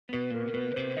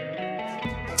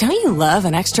Don't you love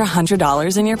an extra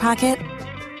 $100 in your pocket?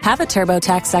 Have a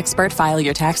TurboTax expert file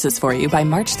your taxes for you by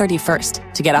March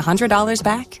 31st to get $100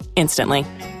 back instantly.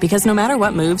 Because no matter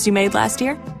what moves you made last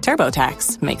year,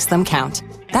 TurboTax makes them count.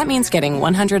 That means getting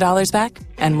 $100 back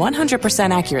and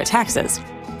 100% accurate taxes,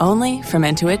 only from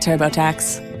Intuit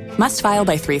TurboTax. Must file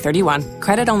by 3/31.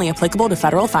 Credit only applicable to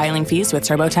federal filing fees with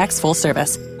TurboTax full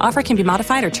service. Offer can be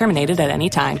modified or terminated at any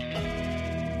time.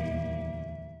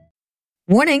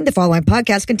 Warning, the following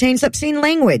podcast contains obscene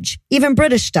language, even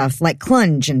British stuff like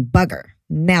clunge and bugger.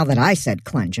 Now that I said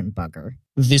clunge and bugger.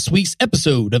 This week's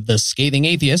episode of The Scathing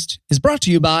Atheist is brought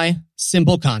to you by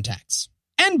Simple Contacts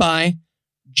and by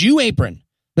Jew Apron,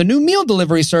 the new meal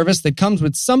delivery service that comes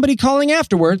with somebody calling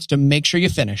afterwards to make sure you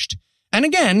finished. And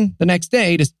again, the next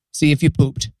day to see if you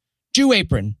pooped. Jew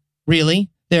Apron.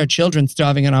 Really? There are children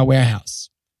starving in our warehouse.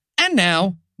 And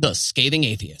now, The Scathing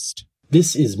Atheist.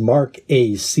 This is Mark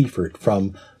A. Seifert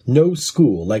from No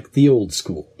School Like the Old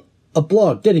School, a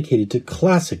blog dedicated to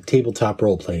classic tabletop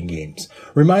role-playing games,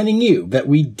 reminding you that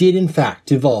we did in fact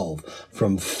evolve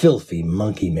from filthy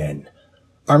monkey men.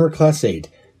 Armor Class 8,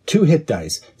 2 hit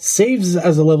dice, saves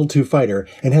as a level 2 fighter,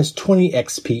 and has 20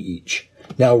 XP each.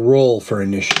 Now roll for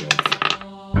initiative.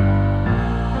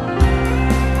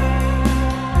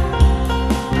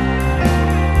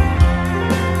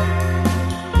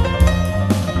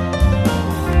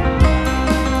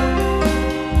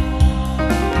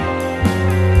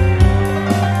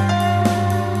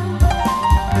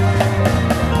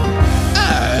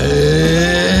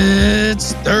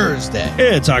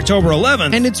 It's October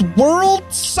 11th. And it's World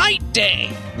Sight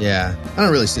Day. Yeah, I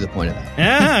don't really see the point of that.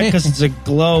 Yeah, because it's a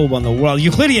globe on the world.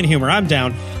 Euclidean humor, I'm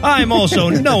down. I'm also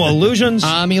No Illusions.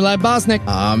 I'm Eli Bosnick.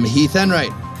 I'm Heath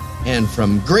Enright. And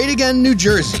from Great Again, New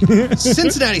Jersey,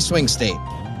 Cincinnati Swing State,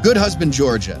 Good Husband,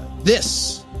 Georgia,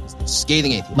 this is The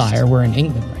Scathing Atheist. Liar, we're in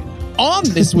England right now. On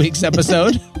this week's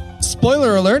episode,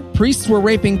 spoiler alert, priests were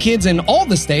raping kids in all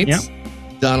the states. Yep.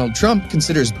 Donald Trump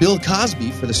considers Bill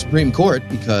Cosby for the Supreme Court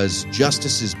because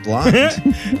justice is blind.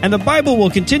 And the Bible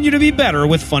will continue to be better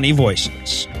with funny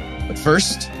voices. But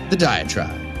first, the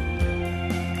diatribe.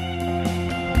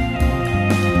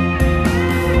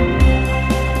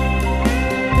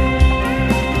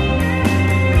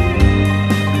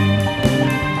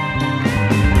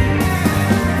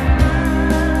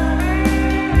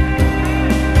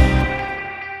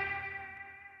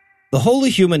 The whole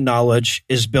of human knowledge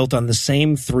is built on the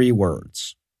same 3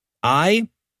 words. I,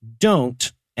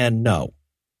 don't, and know.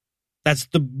 That's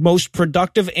the most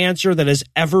productive answer that has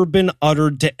ever been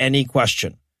uttered to any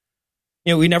question.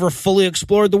 You know, we never fully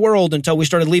explored the world until we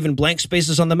started leaving blank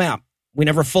spaces on the map. We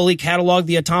never fully cataloged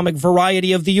the atomic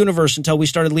variety of the universe until we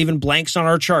started leaving blanks on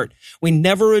our chart. We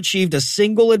never achieved a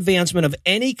single advancement of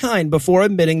any kind before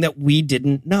admitting that we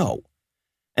didn't know.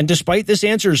 And despite this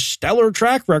answer's stellar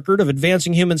track record of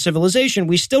advancing human civilization,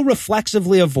 we still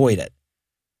reflexively avoid it.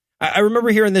 I remember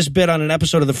hearing this bit on an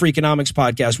episode of the Freakonomics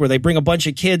podcast where they bring a bunch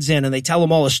of kids in and they tell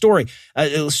them all a story.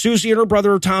 Susie and her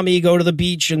brother Tommy go to the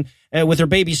beach and with their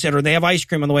babysitter, and they have ice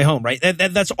cream on the way home, right?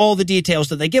 That's all the details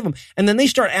that they give them. And then they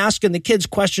start asking the kids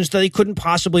questions that they couldn't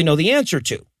possibly know the answer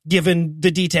to, given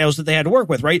the details that they had to work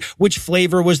with, right? Which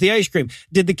flavor was the ice cream?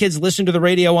 Did the kids listen to the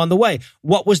radio on the way?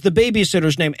 What was the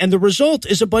babysitter's name? And the result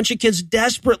is a bunch of kids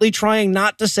desperately trying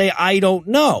not to say, I don't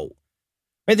know.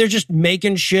 Right? They're just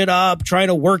making shit up, trying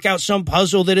to work out some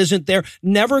puzzle that isn't there,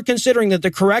 never considering that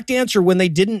the correct answer when they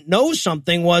didn't know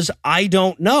something was, I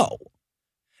don't know.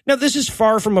 Now, this is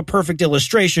far from a perfect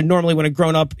illustration. Normally, when a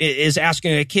grown-up is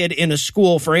asking a kid in a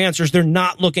school for answers, they're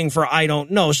not looking for I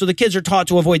don't know. So the kids are taught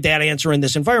to avoid that answer in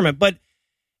this environment. But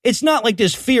it's not like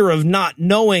this fear of not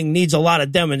knowing needs a lot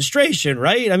of demonstration,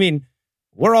 right? I mean,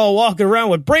 we're all walking around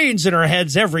with brains in our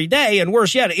heads every day, and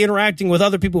worse yet, interacting with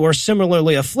other people who are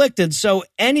similarly afflicted. So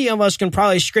any of us can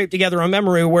probably scrape together a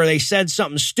memory where they said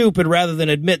something stupid rather than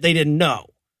admit they didn't know.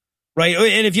 Right?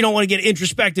 And if you don't want to get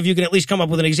introspective, you can at least come up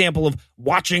with an example of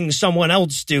watching someone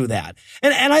else do that.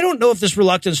 And I don't know if this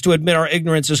reluctance to admit our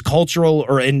ignorance is cultural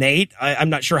or innate. I'm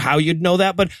not sure how you'd know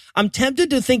that, but I'm tempted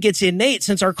to think it's innate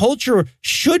since our culture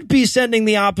should be sending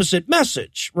the opposite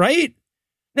message, right?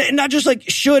 Not just like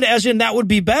should as in that would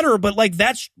be better, but like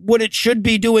that's what it should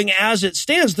be doing as it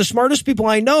stands. The smartest people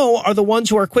I know are the ones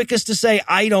who are quickest to say,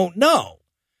 I don't know.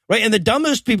 Right? And the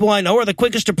dumbest people I know are the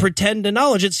quickest to pretend to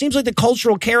knowledge. It seems like the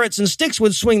cultural carrots and sticks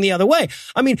would swing the other way.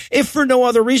 I mean, if for no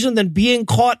other reason than being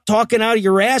caught talking out of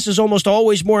your ass is almost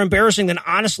always more embarrassing than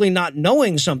honestly not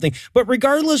knowing something. But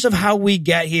regardless of how we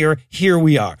get here, here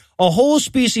we are. A whole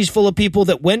species full of people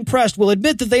that, when pressed, will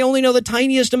admit that they only know the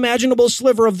tiniest imaginable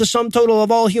sliver of the sum total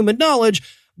of all human knowledge,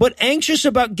 but anxious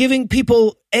about giving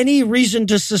people any reason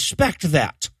to suspect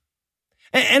that.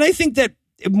 And I think that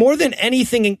more than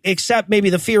anything except maybe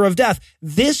the fear of death,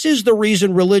 this is the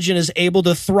reason religion is able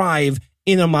to thrive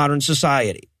in a modern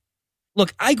society.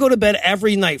 Look, I go to bed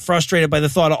every night frustrated by the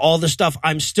thought of all the stuff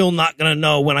I'm still not going to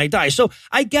know when I die. So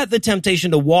I get the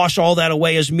temptation to wash all that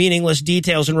away as meaningless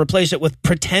details and replace it with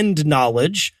pretend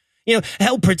knowledge. You know,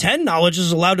 hell, pretend knowledge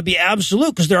is allowed to be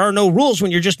absolute because there are no rules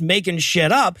when you're just making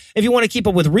shit up. If you want to keep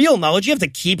up with real knowledge, you have to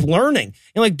keep learning.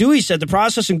 And like Dewey said, the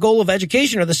process and goal of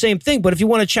education are the same thing. But if you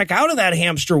want to check out of that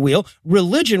hamster wheel,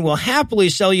 religion will happily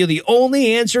sell you the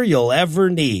only answer you'll ever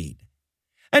need.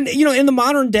 And, you know, in the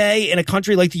modern day, in a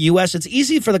country like the U.S., it's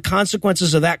easy for the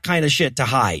consequences of that kind of shit to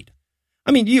hide.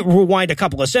 I mean, you rewind a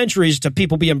couple of centuries to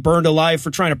people being burned alive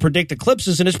for trying to predict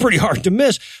eclipses, and it's pretty hard to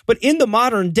miss. But in the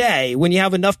modern day, when you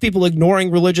have enough people ignoring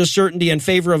religious certainty in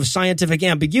favor of scientific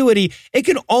ambiguity, it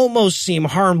can almost seem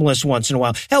harmless once in a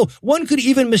while. Hell, one could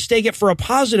even mistake it for a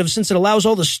positive since it allows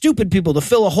all the stupid people to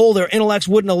fill a hole their intellects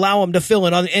wouldn't allow them to fill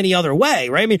in any other way,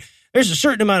 right? I mean, there's a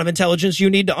certain amount of intelligence you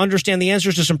need to understand the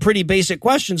answers to some pretty basic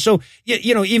questions. So,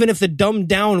 you know, even if the dumbed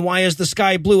down why is the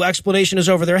sky blue explanation is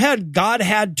over their head, God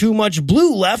had too much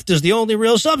blue left as the only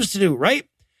real substitute, right?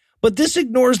 But this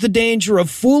ignores the danger of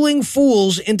fooling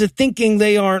fools into thinking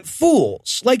they aren't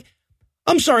fools. Like,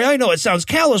 I'm sorry, I know it sounds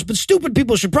callous, but stupid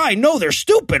people should probably know they're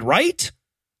stupid, right?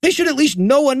 They should at least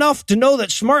know enough to know that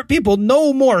smart people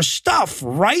know more stuff,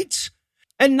 right?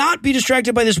 And not be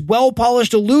distracted by this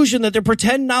well-polished illusion that their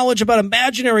pretend knowledge about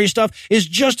imaginary stuff is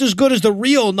just as good as the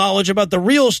real knowledge about the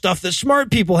real stuff that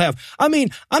smart people have. I mean,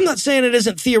 I'm not saying it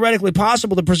isn't theoretically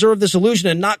possible to preserve this illusion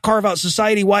and not carve out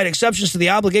society-wide exceptions to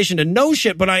the obligation to know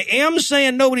shit, but I am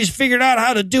saying nobody's figured out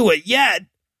how to do it yet.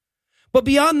 But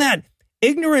beyond that,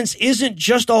 ignorance isn't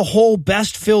just a hole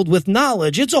best filled with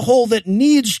knowledge. It's a hole that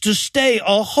needs to stay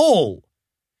a hole.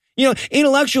 You know,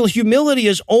 intellectual humility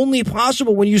is only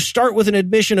possible when you start with an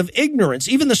admission of ignorance.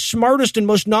 Even the smartest and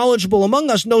most knowledgeable among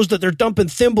us knows that they're dumping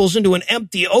thimbles into an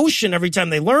empty ocean every time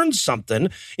they learn something. You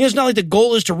know, it's not like the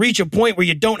goal is to reach a point where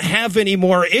you don't have any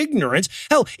more ignorance.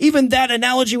 Hell, even that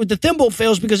analogy with the thimble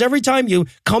fails because every time you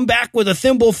come back with a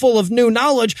thimble full of new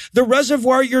knowledge, the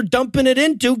reservoir you're dumping it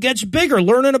into gets bigger.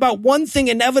 Learning about one thing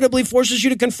inevitably forces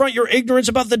you to confront your ignorance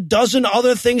about the dozen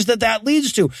other things that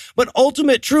leads to. But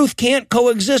ultimate truth can't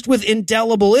coexist with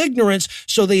indelible ignorance,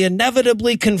 so they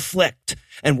inevitably conflict.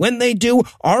 And when they do,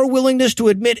 our willingness to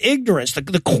admit ignorance,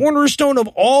 the cornerstone of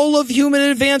all of human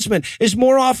advancement, is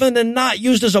more often than not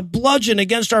used as a bludgeon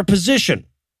against our position.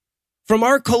 From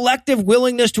our collective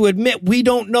willingness to admit we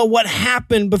don't know what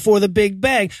happened before the Big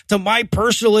Bang, to my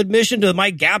personal admission to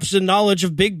my gaps in knowledge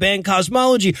of Big Bang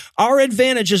cosmology, our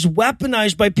advantage is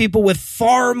weaponized by people with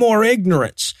far more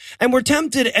ignorance. And we're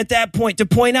tempted at that point to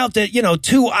point out that, you know,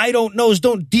 two I don't knows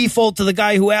don't default to the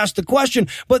guy who asked the question,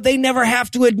 but they never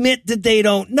have to admit that they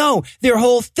don't know. Their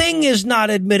whole thing is not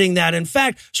admitting that, in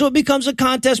fact. So it becomes a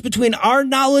contest between our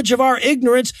knowledge of our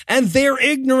ignorance and their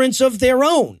ignorance of their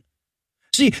own.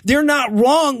 See, they're not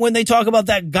wrong when they talk about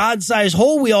that God-sized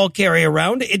hole we all carry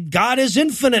around. God is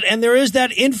infinite, and there is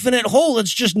that infinite hole.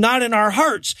 It's just not in our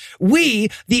hearts. We,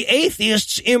 the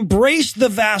atheists, embrace the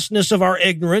vastness of our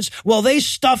ignorance while they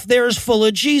stuff theirs full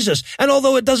of Jesus. And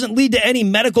although it doesn't lead to any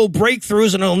medical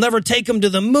breakthroughs and it'll never take them to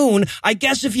the moon, I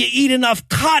guess if you eat enough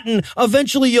cotton,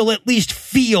 eventually you'll at least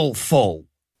feel full.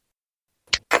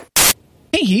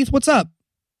 Hey, Heath, what's up?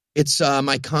 It's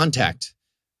my contact.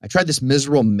 I tried this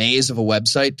miserable maze of a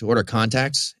website to order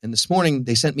contacts, and this morning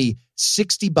they sent me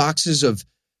 60 boxes of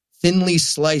thinly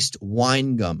sliced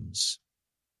wine gums.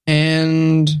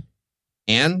 And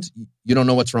you don't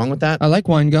know what's wrong with that? I like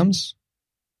wine gums.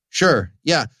 Sure,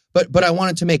 yeah, but I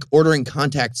wanted to make ordering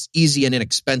contacts easy and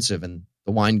inexpensive, and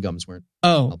the wine gums weren't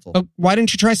helpful. Why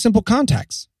didn't you try Simple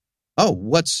Contacts? Oh,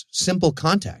 what's Simple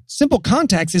Contacts? Simple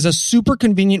Contacts is a super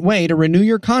convenient way to renew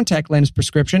your contact lens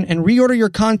prescription and reorder your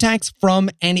contacts from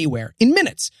anywhere in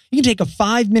minutes. You can take a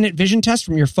 5-minute vision test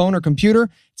from your phone or computer.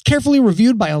 It's carefully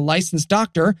reviewed by a licensed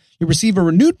doctor. You receive a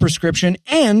renewed prescription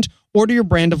and order your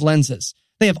brand of lenses.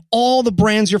 They have all the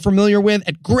brands you're familiar with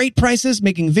at great prices,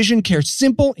 making vision care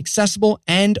simple, accessible,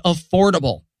 and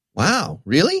affordable. Wow,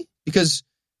 really? Because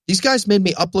these guys made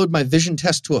me upload my vision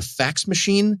test to a fax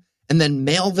machine and then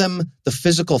mail them the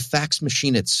physical fax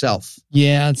machine itself.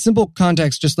 Yeah, Simple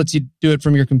Contacts just lets you do it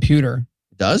from your computer.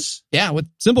 It does? Yeah, with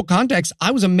Simple Contacts,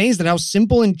 I was amazed at how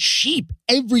simple and cheap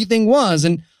everything was,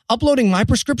 and uploading my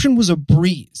prescription was a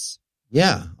breeze.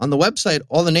 Yeah, on the website,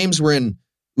 all the names were in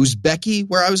Uzbeki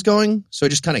where I was going, so I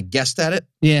just kind of guessed at it.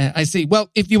 Yeah, I see. Well,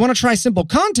 if you want to try Simple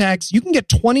Contacts, you can get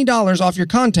 $20 off your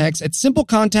contacts at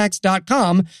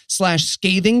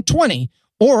simplecontacts.com/scathing20.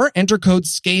 Or enter code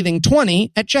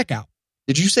SCATHING20 at checkout.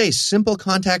 Did you say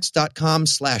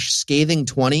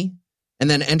simplecontacts.com/scathing20 and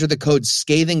then enter the code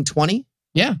scathing20?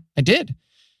 Yeah, I did.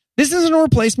 This isn't a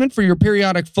replacement for your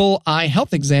periodic full eye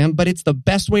health exam, but it's the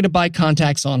best way to buy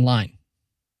contacts online.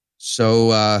 So,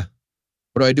 what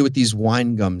do I do with these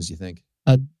wine gums, you think?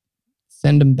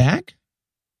 Send them back?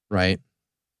 Right.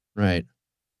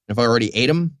 If I already ate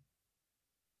them?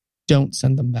 Don't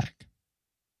send them back.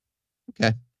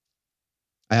 Okay.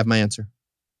 I have my answer.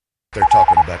 They're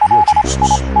talking about your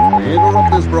Jesus. We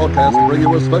interrupt this broadcast to bring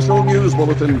you a special news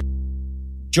bulletin.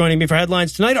 Joining me for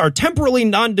headlines tonight are temporally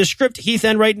nondescript Heath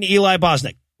Enright and Eli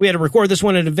Bosnick. We had to record this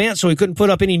one in advance, so we couldn't put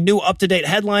up any new up-to-date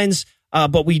headlines,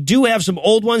 but we do have some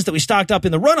old ones that we stocked up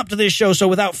in the run-up to this show, so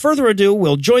without further ado,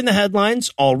 we'll join the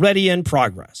headlines already in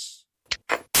progress.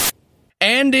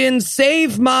 And in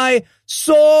Save My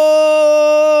Soul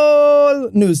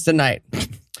news tonight.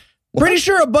 Pretty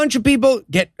sure a bunch of people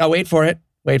wait for it.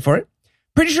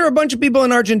 Pretty sure a bunch of people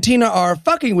in Argentina are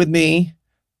fucking with me,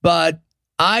 but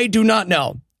I do not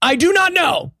know. I do not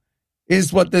know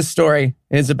is what this story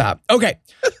is about. Okay.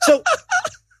 So,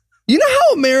 you know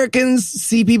how Americans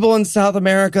see people in South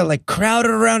America like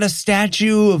crowded around a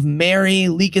statue of Mary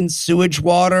leaking sewage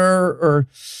water or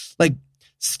like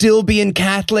still being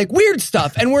Catholic, weird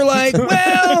stuff. And we're like,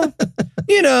 well,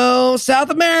 you know,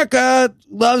 South America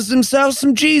loves themselves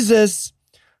some Jesus.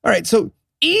 All right. So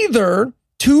either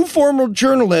two former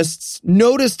journalists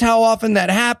noticed how often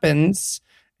that happens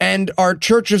and are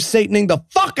Church of Sataning the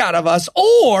fuck out of us,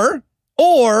 or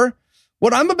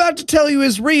what I'm about to tell you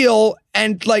is real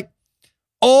and like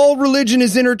all religion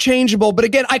is interchangeable. But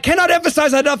again, I cannot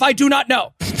emphasize enough. I do not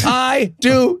know. I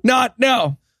do not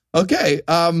know. Okay.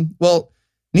 Well,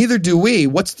 neither do we.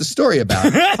 What's the story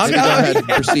about? Go ahead and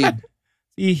proceed.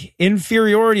 The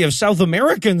inferiority of South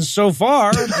Americans so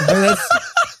far.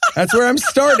 That's where I'm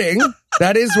starting.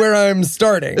 That is where I'm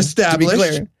starting. Established. To be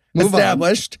clear.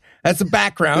 Established. That's the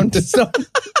background. So,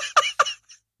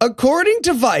 according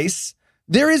to Vice,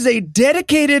 there is a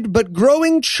dedicated but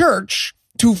growing church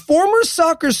to former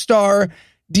soccer star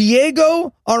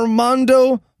Diego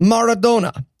Armando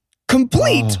Maradona,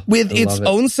 complete with its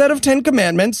own set of 10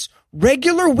 commandments,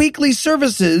 regular weekly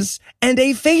services, and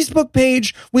a Facebook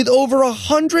page with over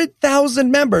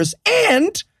 100,000 members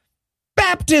and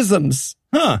baptisms.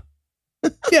 Huh.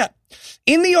 Yeah.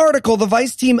 In the article, the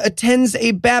Vice team attends a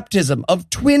baptism of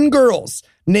twin girls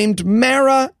named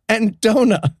Mara and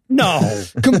Dona. No.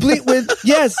 Complete with,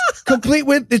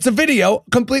 it's a video,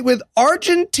 complete with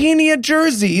Argentina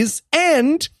jerseys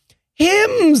and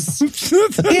hymns.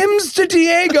 Hymns to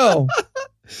Diego.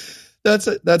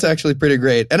 That's actually pretty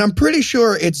great. And I'm pretty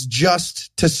sure it's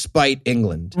just to spite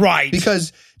England. Right.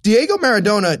 Because Diego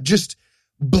Maradona just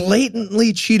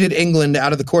blatantly cheated England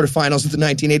out of the quarterfinals of the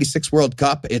 1986 World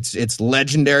Cup. It's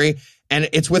legendary. And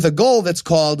it's with a goal that's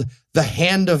called the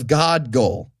Hand of God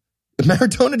goal.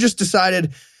 Maradona just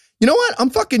decided, you know what?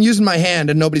 I'm fucking using my hand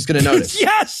and nobody's going to notice.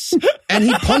 Yes. And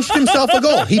he punched himself a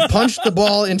goal. He punched the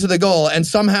ball into the goal and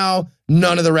somehow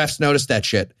none of the refs noticed that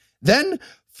shit. Then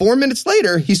 4 minutes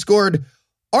later, he scored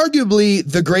arguably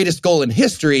the greatest goal in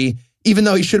history, even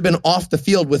though he should have been off the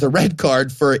field with a red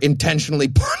card for intentionally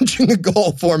punching a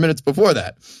goal 4 minutes before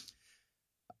that.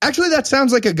 Actually, that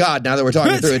sounds like a god now that we're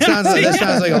talking through it. That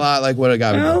sounds like a lot like what a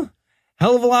god would do.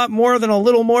 Hell of a lot more than a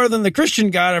little more than the Christian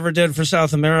God ever did for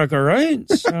South America, right?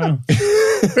 So.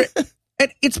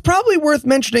 And it's probably worth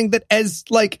mentioning that as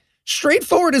like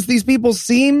straightforward as these people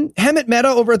seem, Hemant Mehta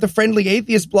over at the Friendly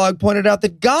Atheist blog pointed out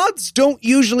that gods don't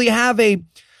usually have a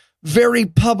very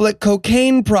public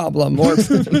cocaine problem or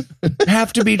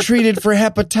have to be treated for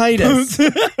hepatitis.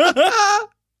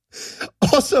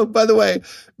 Also, by the way,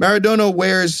 Maradona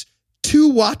wears 2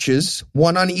 watches,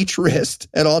 one on each wrist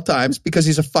at all times because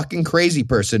he's a fucking crazy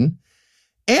person.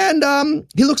 And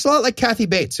he looks a lot like Kathy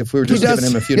Bates if we were just giving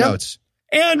him a few notes.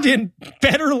 And in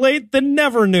better late than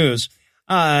never news,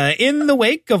 in the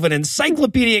wake of an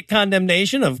encyclopedic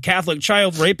condemnation of Catholic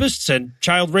child rapists and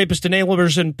child rapist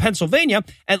enablers in Pennsylvania,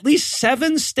 at least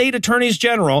 7 state attorneys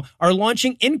general are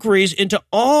launching inquiries into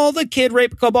all the kid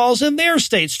rape cabals in their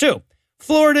states, too.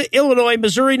 Florida, Illinois,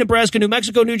 Missouri, Nebraska, New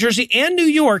Mexico, New Jersey, and New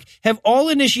York have all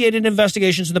initiated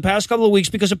investigations in the past couple of weeks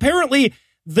because apparently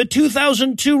the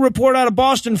 2002 report out of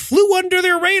Boston flew under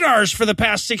their radars for the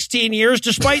past 16 years,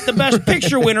 despite the Best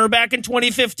Picture winner back in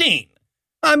 2015.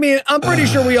 I mean, I'm pretty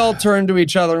sure we all turned to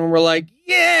each other and were like,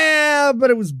 yeah,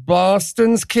 but it was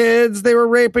Boston's kids they were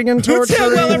raping and torturing.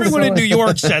 Well, everyone in New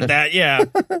York said that, yeah.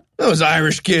 Those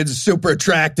Irish kids are super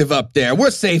attractive up there.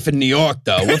 We're safe in New York,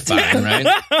 though. We're fine, right?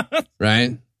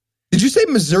 Right? Did you say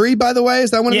Missouri, by the way? Is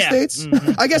that one of the states?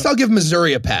 Mm-hmm. I guess I'll give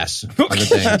Missouri a pass on the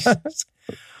thing.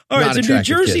 All right, not so New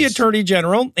attractive Jersey kids. Attorney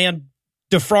General and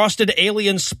defrosted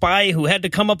alien spy who had to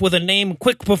come up with a name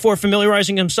quick before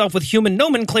familiarizing himself with human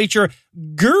nomenclature,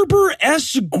 Gerber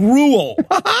S. Gruel.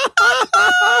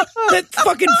 That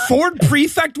fucking Ford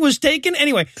prefect was taken.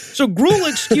 Anyway, so Gruel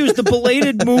excused the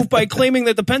belated move by claiming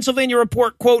that the Pennsylvania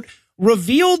report, quote,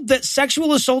 revealed that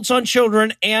sexual assaults on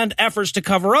children and efforts to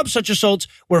cover up such assaults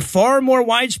were far more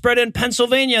widespread in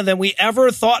Pennsylvania than we ever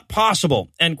thought possible,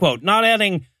 end quote. Not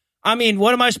adding, I mean,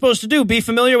 what am I supposed to do? Be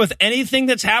familiar with anything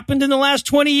that's happened in the last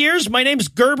 20 years? My name's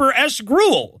Gerber S.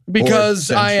 Gruel.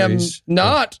 Because I am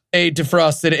not a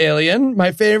defrosted alien.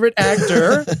 My favorite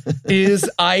actor is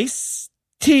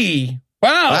Ice-T.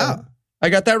 Wow. I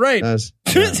got that right.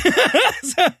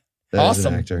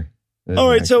 Awesome. An actor. All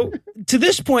right, so to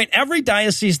this point, every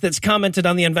diocese that's commented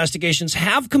on the investigations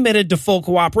have committed to full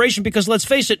cooperation because, let's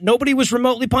face it, nobody was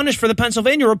remotely punished for the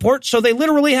Pennsylvania report, so they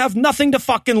literally have nothing to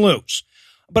fucking lose.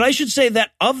 But I should say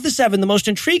that of the 7, the most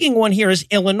intriguing one here is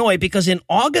Illinois, because in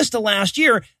August of last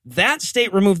year, that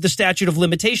state removed the statute of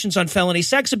limitations on felony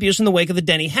sex abuse in the wake of the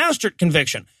Denny Hastert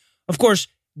conviction. Of course,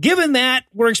 given that,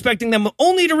 we're expecting them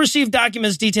only to receive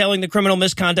documents detailing the criminal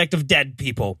misconduct of dead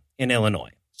people in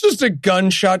Illinois. Just a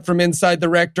gunshot from inside the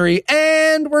rectory,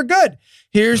 and we're good.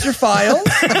 Here's your files.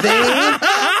 They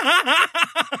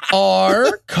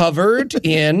are covered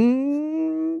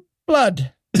in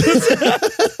blood.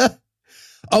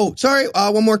 Oh, sorry.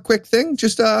 One more quick thing.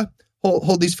 Just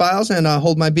hold these files and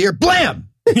hold my beer. Blam!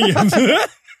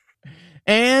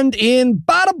 And in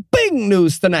bada bing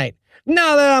news tonight.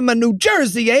 Now that I'm a New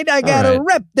Jerseyite, I gotta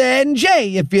rep the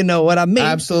NJ, if you know what I mean.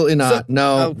 Absolutely not.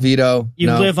 Veto.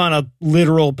 You live on a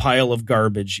literal pile of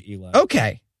garbage, Eli.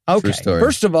 Okay. True story.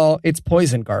 First of all, it's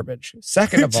poison garbage.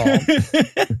 Second of all,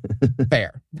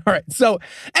 fair. All right. So,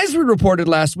 as we reported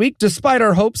last week, despite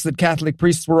our hopes that Catholic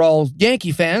priests were all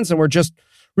Yankee fans and were just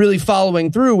really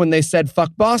following through when they said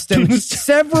fuck Boston,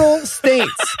 several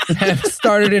states have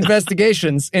started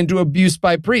investigations into abuse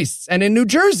by priests. And in New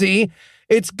Jersey,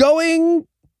 it's going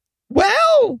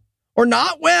well or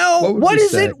not well. What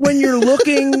is it when you're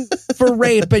looking for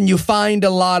rape and you find a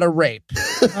lot of rape?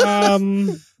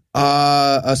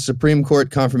 A Supreme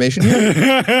Court confirmation hearing.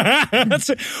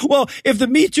 Well, if the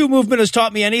Me Too movement has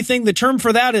taught me anything, the term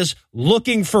for that is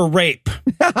looking for rape.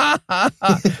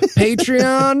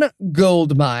 Patreon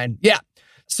goldmine. Yeah.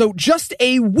 So just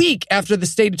a week after the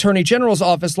state attorney general's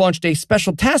office launched a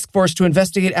special task force to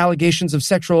investigate allegations of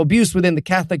sexual abuse within the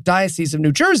Catholic Diocese of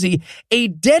New Jersey, a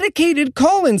dedicated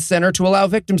call-in center to allow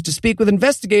victims to speak with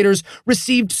investigators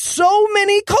received so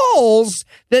many calls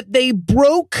that they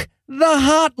broke the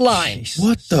hotline.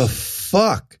 What the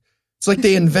fuck? It's like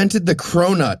they invented the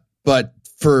cronut, but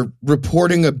for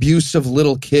reporting abuse of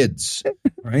little kids.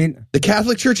 Right? The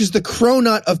Catholic Church is the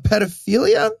cronut of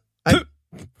pedophilia?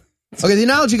 Okay, the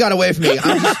analogy got away from me.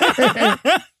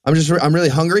 I'm really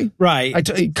hungry. Right.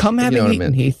 Come have it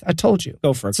eaten, Heath. I told you.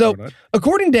 Go for it. So,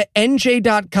 according to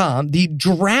NJ.com, the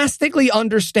drastically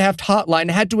understaffed hotline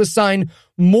had to assign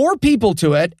more people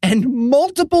to it, and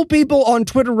multiple people on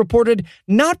Twitter reported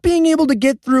not being able to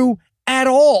get through at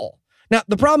all. Now,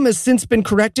 the problem has since been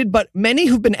corrected, but many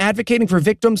who've been advocating for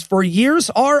victims for years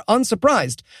are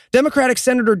unsurprised. Democratic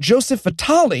Senator Joseph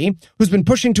Vitale, who's been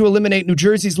pushing to eliminate New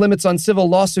Jersey's limits on civil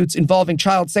lawsuits involving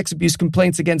child sex abuse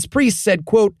complaints against priests, said,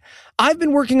 quote, I've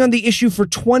been working on the issue for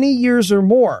 20 years or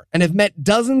more and have met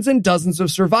dozens and dozens of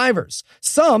survivors.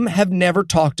 Some have never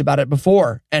talked about it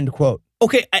before, end quote.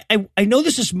 Okay, I know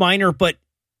this is minor, but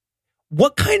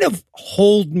what kind of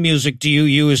hold music do you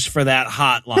use for that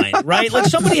hotline, right? Like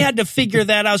somebody had to figure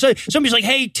that out. So somebody's like,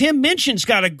 hey, Tim Minchin's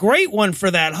got a great one for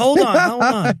that. Hold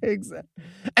on. Exactly.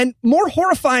 And more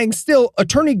horrifying still,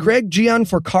 attorney Greg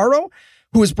Gianforcaro,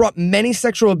 who has brought many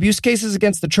sexual abuse cases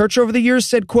against the church over the years,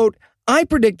 said, quote, I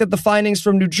predict that the findings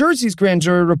from New Jersey's grand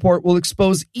jury report will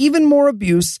expose even more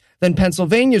abuse than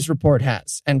Pennsylvania's report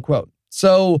has, end quote.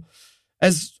 So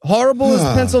as horrible as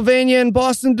Pennsylvania and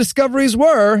Boston discoveries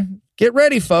were, get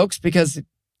ready, folks, because it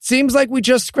seems like we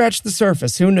just scratched the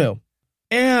surface. Who knew?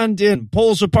 And in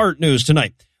Polls Apart news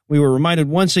tonight, we were reminded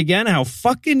once again how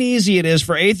fucking easy it is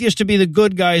for atheists to be the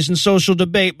good guys in social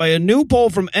debate by a new poll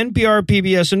from NPR,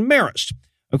 PBS, and Marist.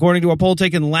 According to a poll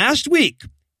taken last week,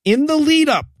 in the lead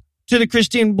up to the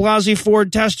Christine Blasey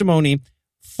Ford testimony,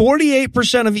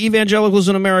 48% of evangelicals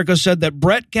in America said that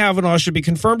Brett Kavanaugh should be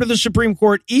confirmed to the Supreme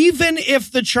Court, even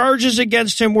if the charges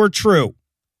against him were true.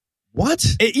 What?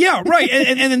 Yeah, right.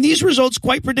 And then these results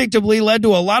quite predictably led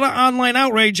to a lot of online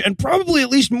outrage and probably at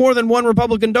least more than one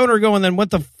Republican donor going, then what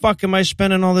the fuck am I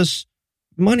spending all this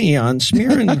money on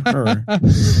smearing her.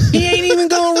 He ain't even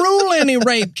going to rule any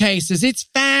rape cases. It's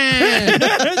fine.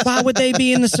 Why would they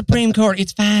be in the Supreme Court?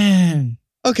 It's fine.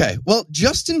 Okay, well,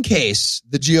 just in case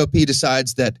the GOP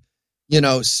decides that,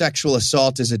 sexual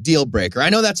assault is a deal breaker. I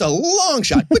know that's a long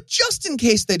shot, but just in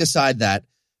case they decide that,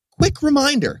 quick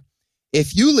reminder.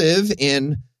 If you live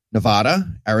in Nevada,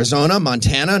 Arizona,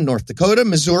 Montana, North Dakota,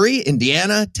 Missouri,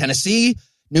 Indiana, Tennessee,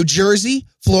 New Jersey,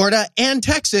 Florida, and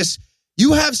Texas,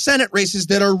 you have Senate races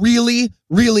that are really,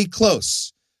 really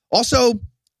close. Also,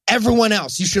 everyone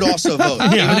else, you should also vote.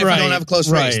 Even if you don't have a close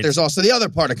race. There's also the other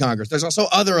part of Congress. There's also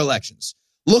other elections.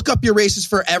 Look up your races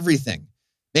for everything.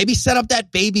 Maybe set up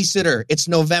that babysitter. It's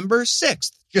November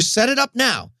 6th. Just set it up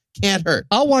now. Can't hurt.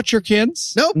 I'll watch your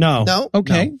kids. Nope. No.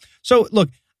 Okay. No. So, look,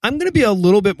 I'm going to be a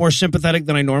little bit more sympathetic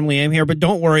than I normally am here, but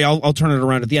don't worry, I'll turn it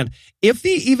around at the end. If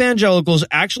the evangelicals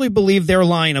actually believe their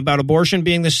line about abortion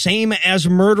being the same as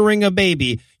murdering a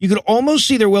baby, you could almost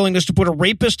see their willingness to put a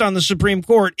rapist on the Supreme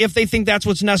Court if they think that's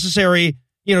what's necessary,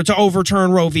 to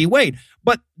overturn Roe v. Wade.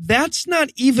 But that's not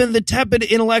even the tepid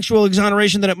intellectual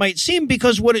exoneration that it might seem,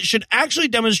 because what it should actually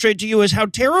demonstrate to you is how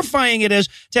terrifying it is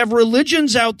to have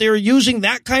religions out there using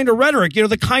that kind of rhetoric,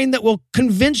 the kind that will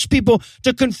convince people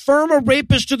to confirm a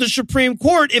rapist to the Supreme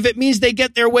Court if it means they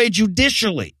get their way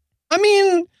judicially. I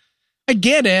mean, I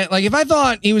get it. Like, if I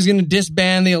thought he was going to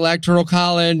disband the Electoral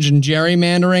College and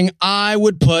gerrymandering, I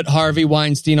would put Harvey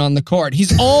Weinstein on the court.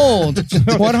 He's old.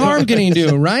 What harm can he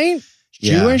do, right?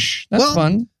 Yeah. Jewish? That's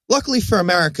fun. Luckily for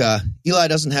America, Eli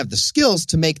doesn't have the skills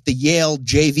to make the Yale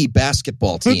JV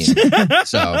basketball team.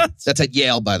 So that's at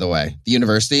Yale, by the way. The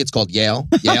university, it's called Yale.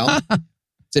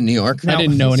 It's in New York. I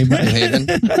didn't know anybody. New Haven,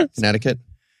 Connecticut.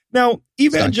 Now,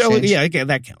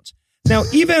 that counts. Now,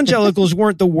 evangelicals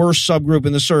weren't the worst subgroup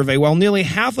in the survey. While nearly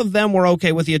half of them were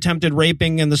okay with the attempted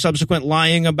raping and the subsequent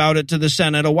lying about it to the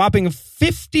Senate, a whopping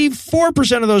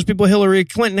 54% of those people Hillary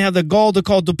Clinton had the gall to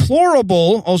call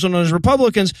deplorable, also known as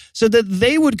Republicans, said that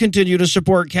they would continue to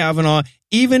support Kavanaugh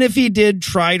even if he did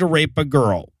try to rape a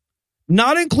girl.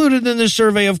 Not included in this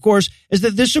survey, of course, is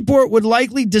that this support would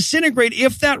likely disintegrate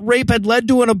if that rape had led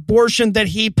to an abortion that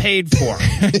he paid for,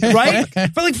 right?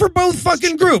 For both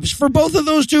fucking groups, for both of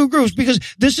those two groups, because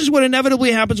this is what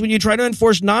inevitably happens when you try to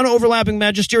enforce non-overlapping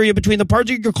magisteria between the part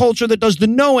of your culture that does the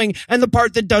knowing and the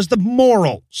part that does the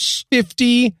morals.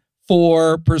 54%.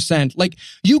 Like,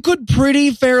 you could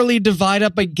pretty fairly divide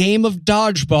up a game of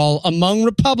dodgeball among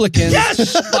Republicans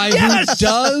by who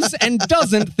does and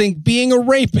doesn't think being a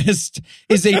rapist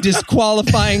is a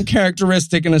disqualifying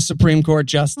characteristic in a Supreme Court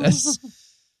justice.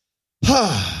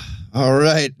 All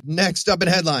right. Next up in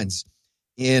headlines.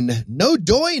 In No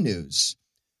Doy news,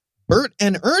 Bert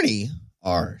and Ernie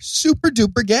are super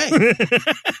duper gay.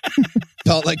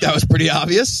 Felt like that was pretty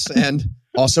obvious and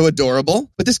also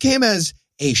adorable. But this came as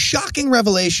a shocking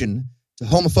revelation to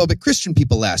homophobic Christian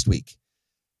people last week,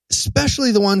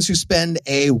 especially the ones who spend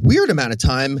a weird amount of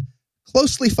time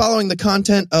closely following the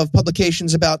content of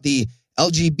publications about the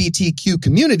LGBTQ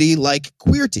community like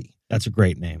Queerty. That's a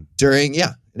great name. During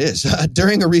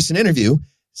a recent interview,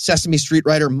 Sesame Street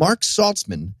writer Mark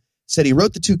Saltzman said he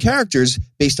wrote the two characters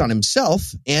based on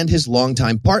himself and his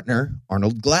longtime partner,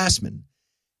 Arnold Glassman.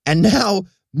 And now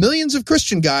millions of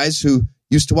Christian guys who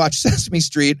used to watch Sesame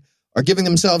Street are giving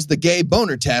themselves the gay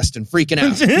boner test and freaking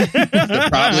out. They're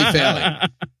probably failing.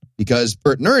 Because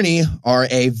Bert and Ernie are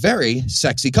a very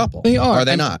sexy couple. They are. Are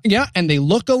they not? Yeah, and they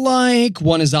look alike.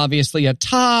 One is obviously a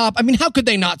top. I mean, how could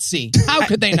they not see? How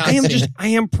could they not see? I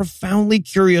am profoundly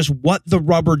curious what the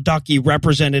rubber ducky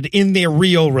represented in their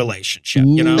real relationship,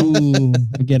 Ooh,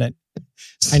 I get it.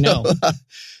 I know.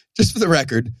 Just for the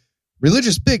record,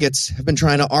 religious bigots have been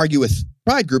trying to argue with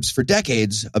pride groups for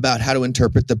decades about how to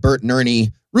interpret the Bert and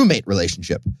Ernie roommate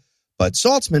relationship. But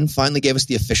Saltzman finally gave us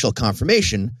the official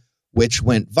confirmation, which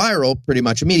went viral pretty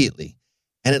much immediately.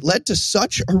 And it led to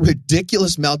such a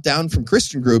ridiculous meltdown from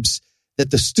Christian groups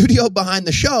that the studio behind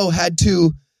the show had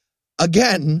to,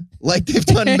 again, like they've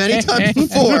done many times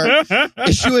before,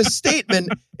 issue a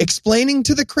statement explaining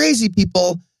to the crazy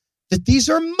people that these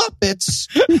are Muppets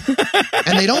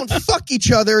and they don't fuck each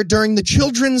other during the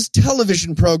children's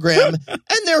television program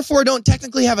and therefore don't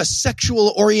technically have a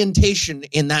sexual orientation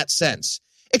in that sense.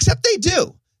 Except they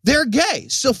do. They're gay.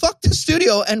 So fuck the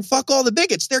studio and fuck all the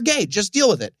bigots. They're gay. Just deal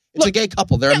with it. It's a gay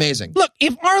couple. They're amazing. Look,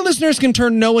 if our listeners can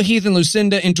turn Noah, Heath, and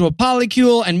Lucinda into a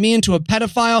polycule and me into a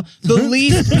pedophile, the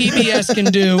least PBS can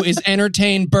do is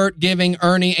entertain Bert giving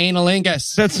Ernie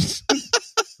analingus. That's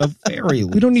a very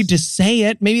We don't need to say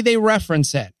it. Maybe they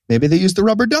reference it. Maybe they use the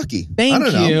rubber ducky. Thank I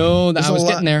don't know. you. I was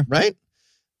getting there. Right?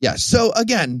 Yeah. So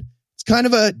again, it's kind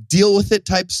of a deal with it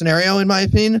type scenario in my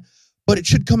opinion, but it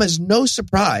should come as no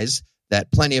surprise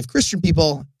that plenty of Christian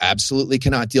people absolutely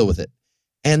cannot deal with it.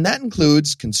 And that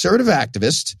includes conservative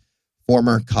activist,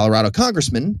 former Colorado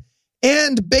congressman,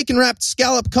 and bacon-wrapped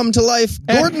scallop come-to-life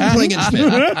Gordon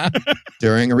Klingenschmidt.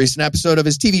 During a recent episode of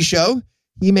his TV show,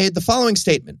 he made the following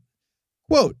statement,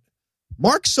 quote,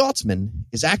 Mark Saltzman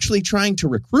is actually trying to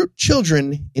recruit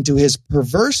children into his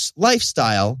perverse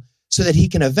lifestyle so that he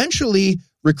can eventually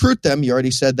recruit them, you already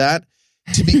said that,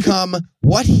 to become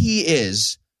what he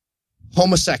is,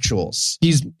 homosexuals.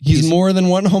 He's more than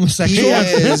one homosexual.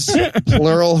 He is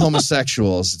plural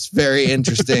homosexuals. It's very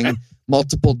interesting.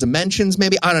 Multiple dimensions,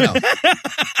 maybe. I don't know.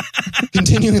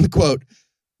 Continuing the quote,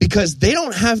 because they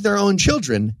don't have their own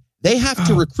children, they have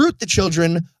to recruit the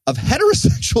children of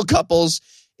heterosexual couples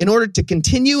in order to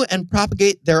continue and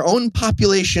propagate their own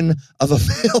population of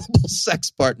available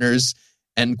sex partners,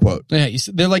 end quote. Yeah,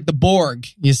 they're like the Borg,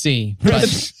 you see,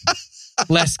 but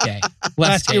less gay.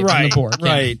 Less gay right, than the Borg.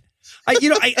 Right.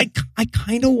 Yeah. I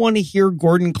kind of want to hear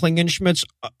Gordon Klingenschmidt's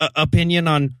opinion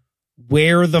on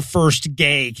where the first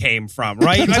gay came from,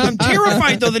 right? I'm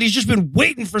terrified, though, that he's just been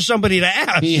waiting for somebody to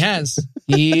ask.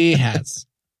 He has.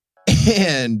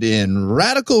 And in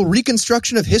radical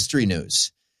reconstruction of history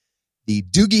news, the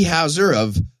Doogie Howser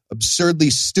of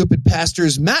absurdly stupid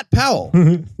pastors, Matt Powell,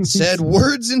 said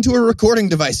words into a recording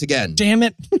device again. Damn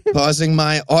it. Causing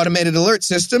my automated alert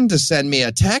system to send me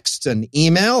a text, an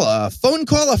email, a phone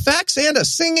call, a fax, and a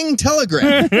singing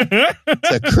telegram.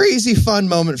 It's a crazy fun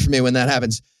moment for me when that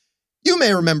happens. You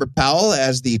may remember Powell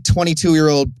as the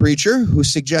 22-year-old preacher who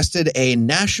suggested a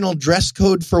national dress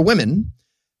code for women,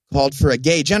 called for a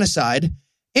gay genocide,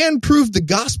 and proved the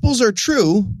Gospels are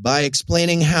true by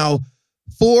explaining how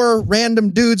 4 random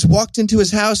dudes walked into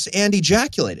his house and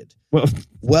ejaculated.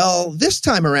 Well, this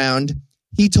time around,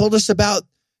 he told us about,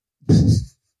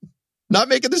 not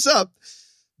making this up,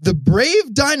 the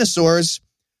brave dinosaurs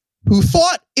who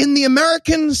fought in the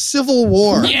American Civil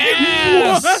War.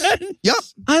 Yes! What? Yep.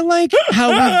 I like how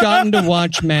we've gotten to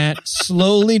watch Matt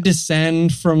slowly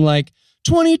descend from like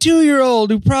 22-year-old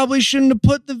who probably shouldn't have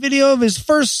put the video of his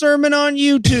first sermon on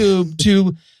YouTube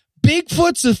to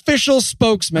Bigfoot's official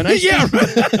spokesman.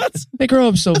 They grow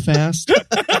up so fast.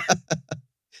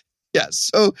 Yeah,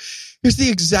 so here's the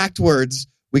exact words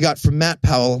we got from Matt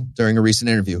Powell during a recent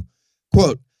interview.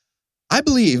 Quote, I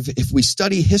believe if we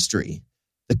study history,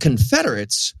 the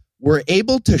Confederates were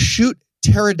able to shoot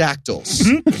pterodactyls.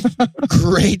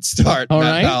 Great start, All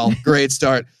Matt right. Powell. Great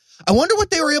start. I wonder what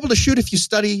they were able to shoot if you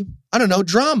study, I don't know,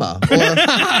 drama or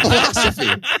philosophy.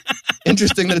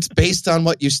 Interesting that it's based on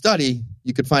what you study.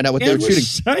 You could find out what they were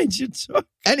shooting.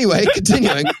 Anyway,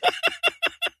 continuing.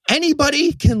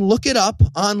 Anybody can look it up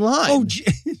online. Oh,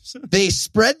 jeez. They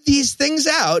spread these things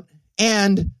out,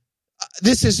 and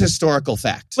this is historical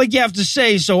fact. Like you have to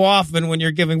say so often when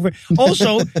you're giving.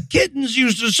 Also, kittens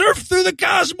used to surf through the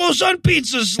cosmos on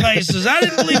pizza slices. I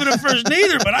didn't believe it at first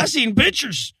neither, but I seen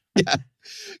pictures. Yeah.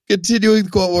 Continuing the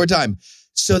quote one more time.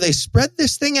 So they spread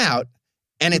this thing out,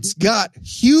 and it's got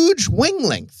huge wing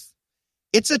length.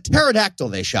 It's a pterodactyl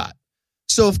they shot.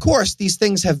 So, of course, these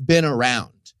things have been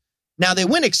around. Now, they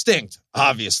went extinct,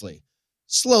 obviously,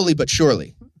 slowly but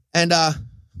surely. And I'm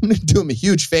going to do him a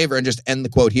huge favor and just end the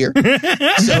quote here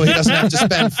so he doesn't have to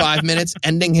spend 5 minutes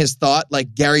ending his thought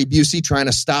like Gary Busey trying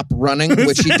to stop running,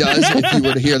 which he does if you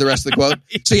were to hear the rest of the quote.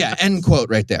 So, yeah, end quote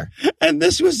right there. And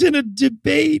this was in a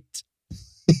debate.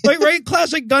 Like, right?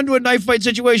 Classic gun to a knife fight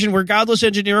situation where Godless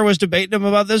Engineer was debating him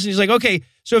about this. And he's like, okay,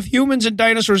 so if humans and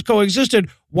dinosaurs coexisted,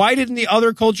 why didn't the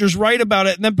other cultures write about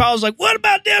it? And then Powell's like, what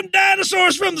about them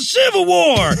dinosaurs from the Civil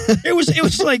War? It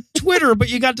was like Twitter, but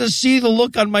you got to see the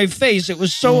look on my face. It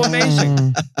was so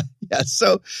amazing. Yeah,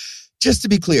 so just to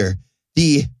be clear,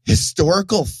 the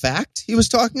historical fact he was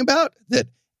talking about that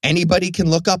anybody can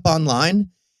look up online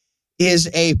is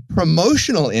a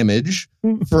promotional image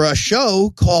for a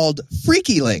show called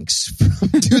Freaky Links from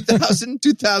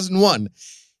 2001.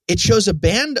 It shows a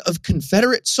band of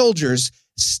Confederate soldiers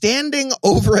standing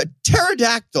over a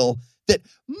pterodactyl that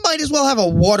might as well have a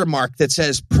watermark that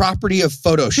says property of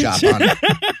Photoshop on it.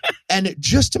 And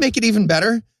just to make it even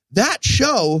better, that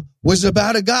show was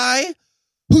about a guy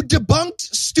who debunked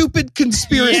stupid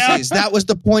conspiracies. Yeah. That was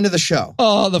the point of the show.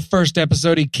 Oh, the first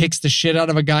episode, he kicks the shit out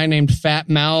of a guy named Fat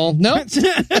Mal. Nope.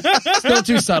 Still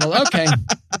too subtle. Okay.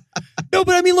 No,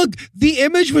 but I mean, look, the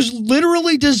image was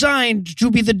literally designed to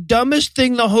be the dumbest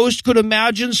thing the host could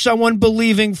imagine someone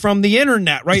believing from the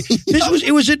internet, right?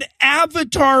 It was an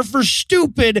avatar for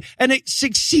stupid, and it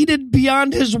succeeded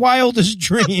beyond his wildest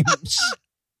dreams.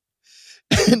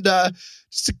 And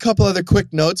just a couple other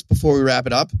quick notes before we wrap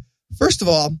it up. First of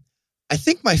all, I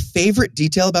think my favorite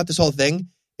detail about this whole thing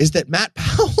is that Matt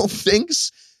Powell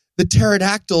thinks the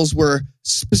pterodactyls were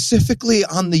specifically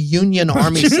on the Union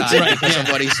Army side because of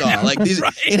what he saw. Like these,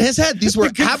 in his head, these were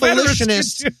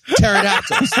abolitionist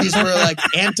pterodactyls. These were like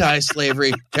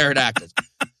anti-slavery pterodactyls.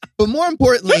 But more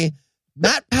importantly,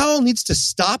 Matt Powell needs to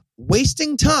stop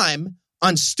wasting time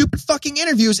on stupid fucking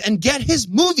interviews and get his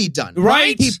movie done.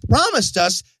 Right? He promised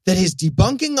us that his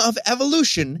debunking of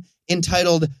evolution,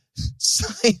 entitled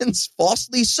Science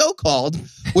Falsely So-Called,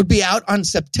 would be out on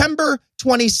September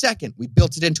 22nd. We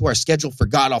built it into our schedule for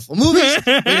God-awful movies.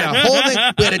 We had a whole thing.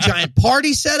 We had a giant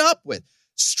party set up with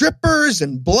strippers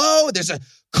and blow. There's a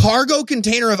cargo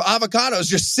container of avocados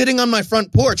just sitting on my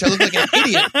front porch. I look like an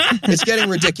idiot. It's getting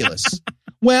ridiculous.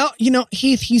 Well,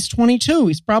 Heath, he's 22.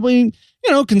 He's probably,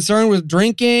 concerned with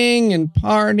drinking and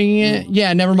partying.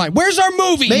 Yeah, never mind. Where's our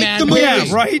movie, Make man? the movie.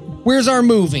 Yeah, right? Where's our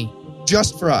movie?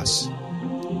 Just for us.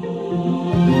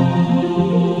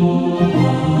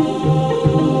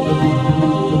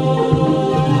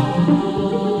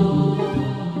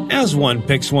 As one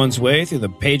picks one's way through the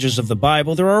pages of the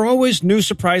Bible, there are always new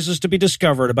surprises to be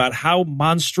discovered about how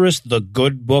monstrous the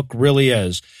good book really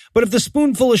is. But if the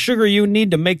spoonful of sugar you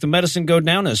need to make the medicine go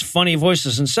down is funny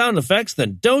voices and sound effects,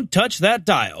 then don't touch that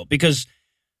dial, because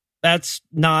that's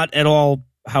not at all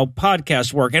how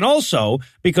podcasts work. And also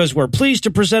because we're pleased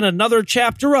to present another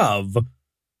chapter of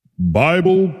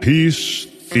Bible Peace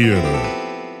Theater.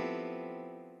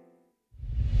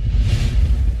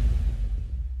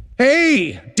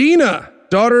 Hey, Dinah,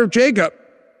 daughter of Jacob.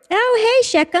 Oh, hey,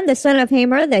 Shechem, the son of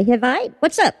Hamor the Hivite.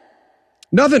 What's up?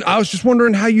 Nothing. I was just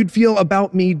wondering how you'd feel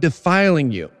about me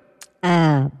defiling you.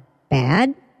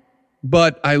 Bad?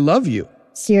 But I love you.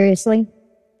 Seriously?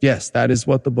 Yes, that is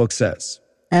what the book says.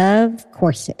 Of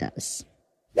course it does.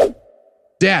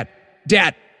 Dad.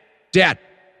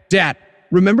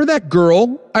 Remember that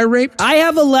girl I raped? I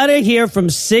have a letter here from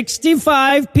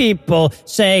 65 people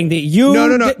saying that you...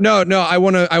 No. I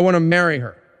want to marry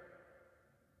her.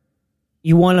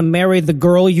 You want to marry the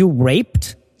girl you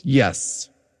raped? Yes.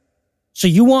 So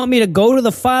you want me to go to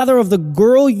the father of the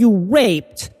girl you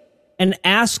raped and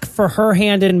ask for her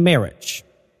hand in marriage?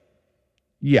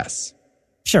 Yes.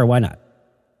 Sure, why not?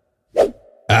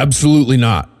 Absolutely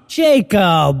not.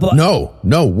 Jacob! No,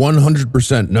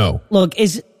 100% no. Look,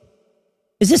 is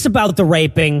this about the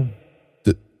raping?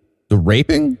 The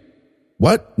raping?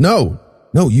 What? No,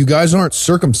 you guys aren't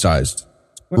circumcised.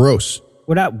 Gross.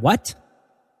 We're not what?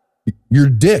 Your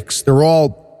dicks, they're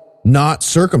all not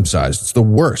circumcised. It's the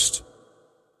worst.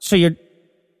 So you're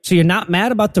not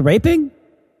mad about the raping?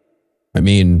 I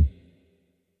mean,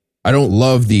 I don't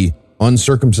love the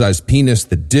uncircumcised penis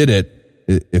that did it,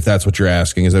 if that's what you're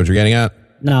asking. Is that what you're getting at?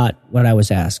 Not what I was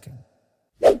asking.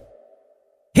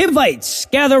 Hivites,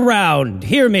 gather round,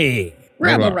 hear me.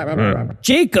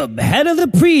 Jacob, head of the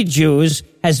pre-Jews,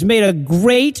 has made a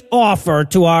great offer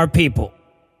to our people.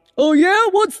 Oh yeah?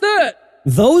 What's that?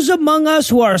 Those among us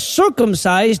who are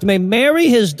circumcised may marry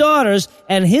his daughters,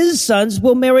 and his sons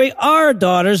will marry our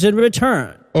daughters in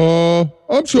return.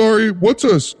 I'm sorry, what's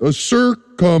a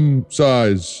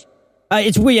circumcise?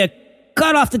 It's where you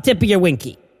cut off the tip of your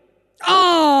winky.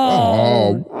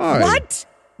 Oh, why? What?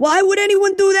 Why would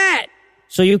anyone do that?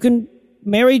 So you can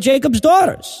marry Jacob's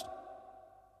daughters.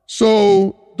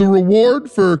 So the reward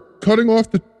for cutting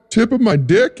off the tip of my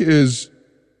dick is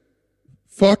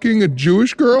fucking a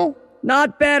Jewish girl?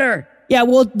 Not better. Yeah,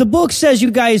 well, the book says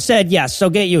you guys said yes, so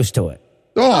get used to it.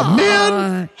 Oh,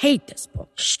 man. Hate this book.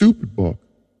 Stupid book.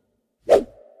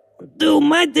 Dude,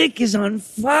 my dick is on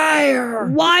fire.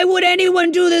 Why would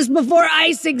anyone do this before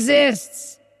ice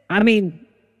exists? I mean,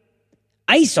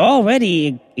 ice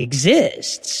already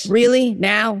exists. Really?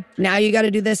 Now? Now you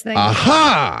gotta do this thing?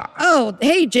 Aha! Oh,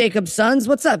 hey, Jacob's sons.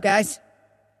 What's up, guys?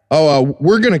 Oh,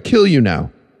 we're gonna kill you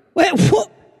now. Wait, what?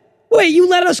 Wait, you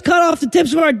let us cut off the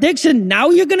tips of our dicks and now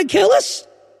you're gonna kill us?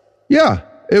 Yeah,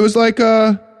 it was like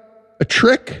a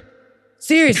trick.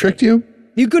 Seriously? Tricked you?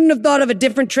 You couldn't have thought of a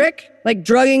different trick? Like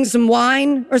drugging some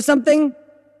wine or something?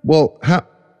 Well,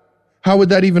 how would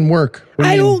that even work?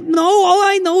 I don't know. All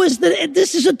I know is that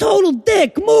this is a total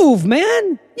dick move,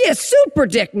 man. Yeah, super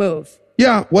dick move.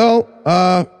 Yeah, well,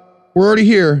 we're already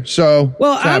here, so...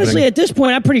 Well, it's honestly, happening. at this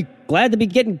point, I'm pretty glad to be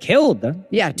getting killed. Huh?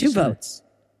 Yeah, 2 votes.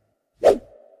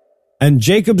 And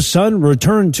Jacob's son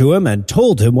returned to him and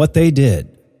told him what they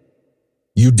did.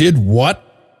 You did what?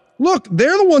 Look,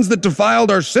 they're the ones that defiled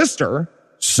our sister.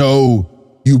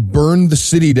 So you burned the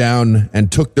city down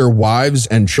and took their wives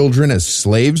and children as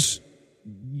slaves?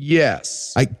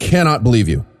 Yes. I cannot believe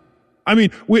you. I mean,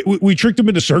 we tricked them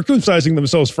into circumcising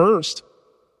themselves first.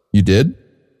 You did?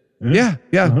 Yeah.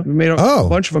 We made a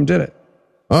bunch of them did it.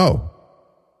 Oh.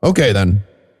 Okay, then.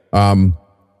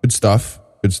 Good stuff.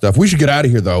 Good stuff. We should get out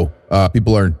of here, though.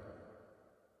 People are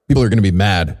going to be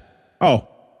mad. Oh,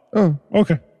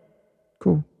 okay.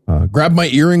 Cool. Grab my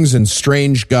earrings and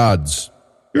strange gods.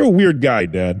 You're a weird guy,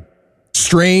 Dad.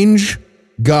 Strange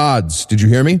gods. Did you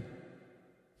hear me?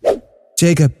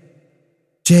 Jacob.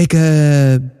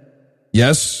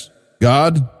 Yes,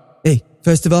 God? Hey,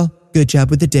 first of all, good job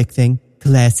with the dick thing.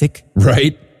 Classic.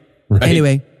 Right.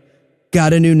 Anyway,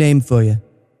 got a new name for you.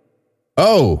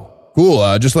 Oh,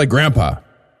 cool. Just like Grandpa.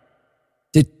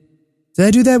 Did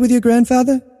I do that with your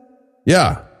grandfather?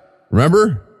 Yeah.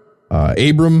 Remember?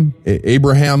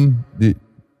 Abraham.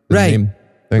 Right.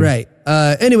 Right.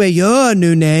 Anyway, your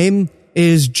new name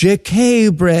is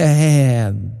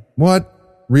Jacabraham.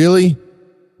 What? Really?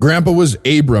 Grandpa was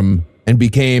Abram and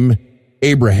became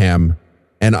Abraham,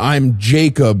 and I'm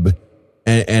Jacob,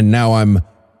 and now I'm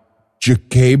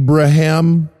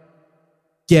Jacabraham.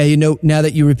 Yeah, now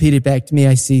that you repeat it back to me,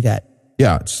 I see that.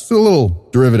 Yeah, it's a little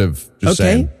derivative, just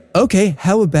saying. Okay,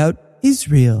 how about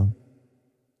Israel?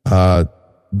 The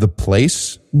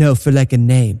place? No, for like a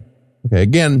name. Okay,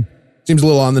 again, seems a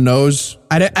little on the nose.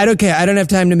 I don't care. I don't have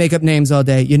time to make up names all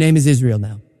day. Your name is Israel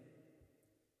now.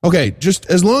 Okay, just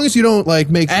as long as you don't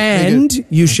make... And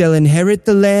you shall inherit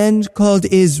the land called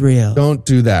Israel. Don't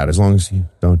do that, as long as you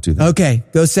don't do that. Okay,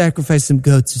 go sacrifice some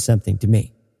goats or something to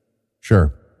me.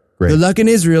 Sure, great. Good luck in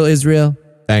Israel.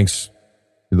 Thanks.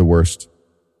 You're the worst.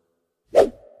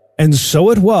 And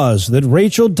so it was that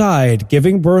Rachel died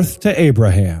giving birth to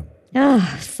Abraham.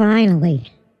 Ah,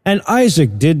 finally. And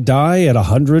Isaac did die at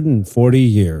 140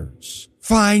 years.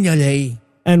 Finally.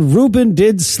 And Reuben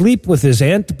did sleep with his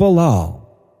aunt Bilhah.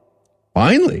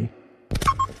 Finally?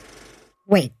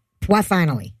 Wait, what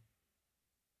finally?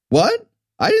 What?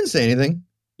 I didn't say anything.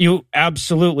 You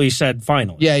absolutely said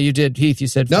finally. Yeah, you did, Heath. You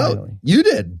said finally. No, you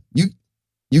did.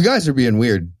 You guys are being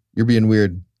weird. You're being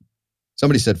weird.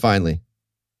 Somebody said finally. It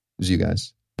was you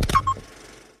guys.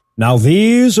 Now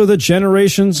these are the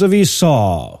generations of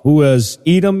Esau, who as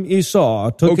Edom Esau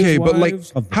took his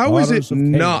wives of the how is daughters it of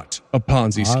Canaan. not a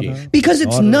Ponzi scheme? Because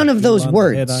it's none of those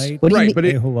words. What do you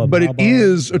mean? But it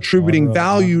is attributing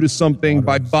value to something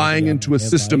by buying into a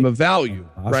system of value,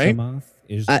 right?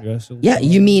 Yeah,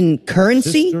 you mean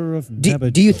currency?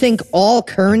 Do you think all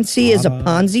currency is a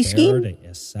Ponzi scheme?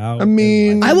 I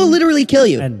mean... I will literally kill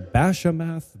you. And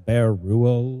Bashamath bare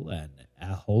Ruel, and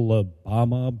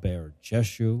Aholabama bare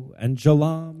Jeshu, and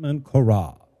Jalam and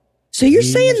Korah. So you're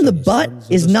saying the butt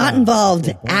is not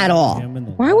involved at all?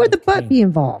 Why would the butt be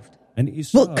involved?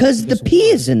 Well, because the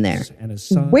pee is in there.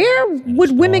 Where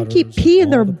would women keep pee in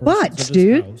their butts,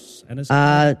 dude?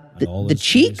 The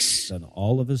cheeks?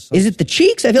 Is it the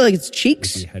cheeks? I feel like it's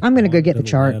cheeks. I'm going to go get the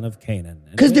chart.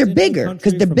 Because they're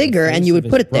bigger, and you would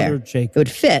put it there. It would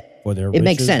fit. It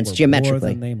makes sense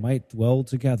geometrically. They might dwell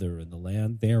together in the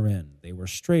land therein. They were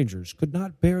strangers, could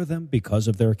not bear them because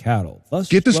of their cattle. Thus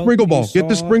get the sprinkle ball. Get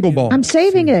the sprinkle ball. I'm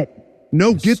saving it.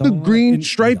 No, get the green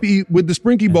stripey with the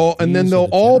sprinky ball, and then they'll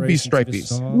all be stripies.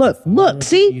 Look,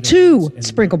 see? 2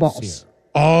 sprinkle balls.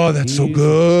 Oh, that's so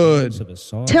good.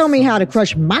 Tell me how to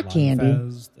crush my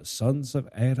candy. The sons of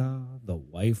Ada, the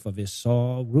wife of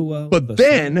Esau, Ruel. But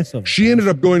then she ended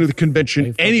up going to the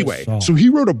convention anyway. So he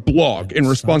wrote a blog in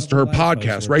response to her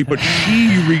podcast, right? But she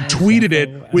retweeted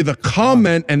it with a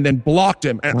comment and then blocked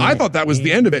him. And I thought that was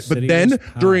the end of it. But then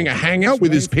during a hangout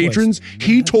with his patrons,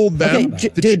 he told them...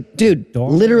 Okay, dude,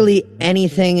 literally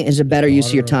anything is a better use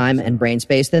of your time and brain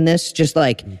space than this. Just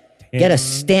get a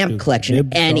stamp collection,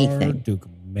 anything.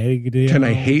 Can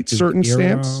I hate certain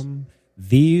stamps?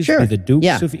 These be the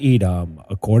dukes of Edom,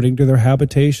 according to their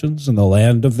habitations and the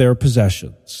land of their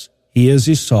possessions. He is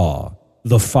Esau,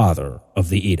 the father of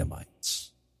the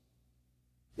Edomites.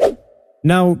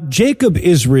 Now Jacob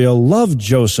Israel loved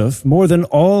Joseph more than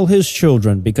all his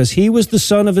children, because he was the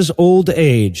son of his old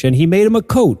age, and he made him a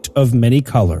coat of many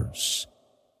colors.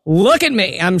 Look at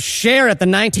me. I'm Cher at the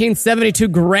 1972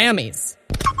 Grammys.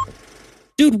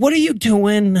 Dude, what are you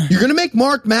doing? You're going to make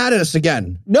Mark mad at us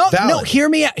again. No, hear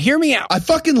me out. I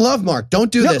fucking love Mark.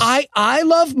 Don't do this. I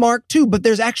love Mark too, but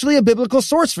there's actually a biblical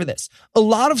source for this. A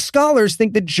lot of scholars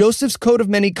think that Joseph's coat of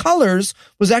many colors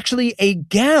was actually a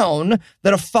gown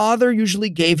that a father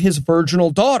usually gave his virginal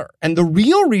daughter. And the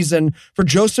real reason for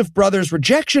Joseph's brothers'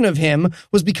 rejection of him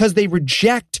was because they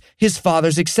reject his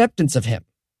father's acceptance of him.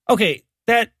 Okay,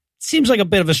 that seems like a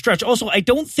bit of a stretch. Also, I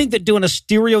don't think that doing a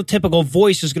stereotypical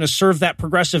voice is going to serve that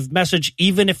progressive message,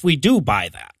 even if we do buy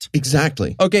that.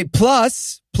 Exactly. Okay,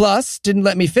 plus, didn't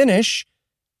let me finish.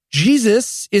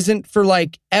 Jesus isn't for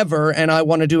ever, and I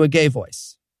want to do a gay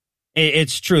voice.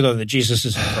 It's true, though, that Jesus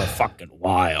isn't for a fucking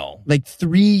while.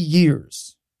 3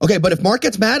 years. Okay, but if Mark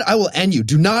gets mad, I will end you.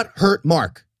 Do not hurt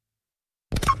Mark.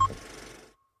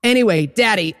 Anyway,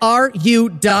 Daddy, are you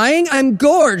dying? I'm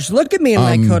gorged. Look at me in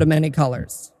my coat of many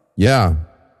colors. Yeah.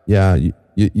 You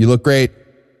look great.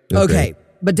 You look Okay, great.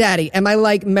 but Daddy, am I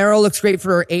like Meryl looks great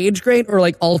for her age great or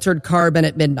like altered carbon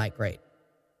at midnight great?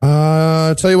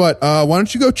 Tell you what, why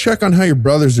don't you go check on how your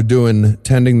brothers are doing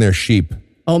tending their sheep?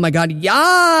 Oh my God,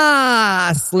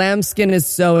 yes! Lambskin is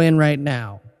so in right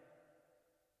now.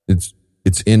 It's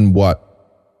in what?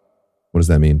 What does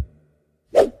that mean?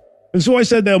 And so I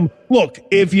said to them, look,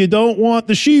 if you don't want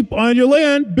the sheep on your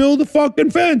land, build a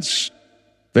fucking fence.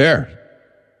 Fair.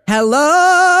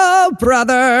 Hello,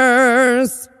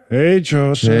 brothers! Hey,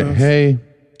 Joseph. Hey,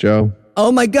 Joe.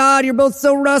 Oh my God, you're both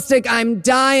so rustic. I'm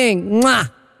dying. Mwah!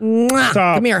 Mwah!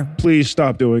 Stop. Come here. Please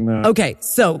stop doing that. Okay,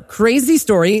 so crazy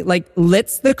story, like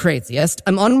Lit's the craziest.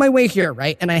 I'm on my way here,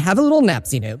 right? And I have a little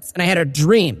napsy noops, and I had a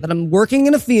dream that I'm working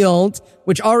in a field,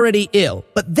 which already ill.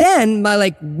 But then my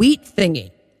like wheat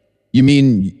thingy. You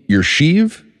mean your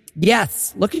sheave?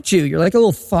 Yes, look at you. You're like a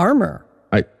little farmer.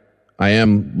 I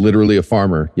am literally a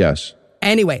farmer, yes.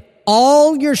 Anyway,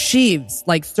 all your sheaves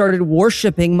like started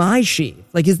worshiping my sheave.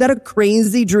 Like, is that a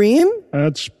crazy dream?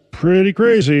 That's pretty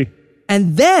crazy.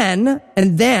 And then,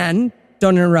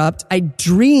 don't interrupt, I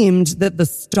dreamed that the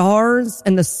stars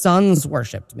and the suns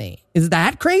worshipped me. Is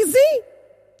that crazy?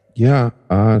 Yeah,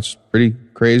 it's pretty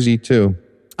crazy too.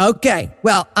 Okay,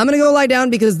 well, I'm going to go lie down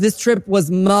because this trip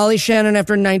was Molly Shannon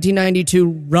after 1992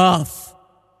 rough.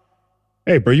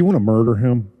 Hey, bro, you want to murder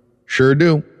him? Sure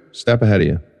do. Step ahead of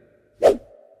you.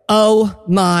 Oh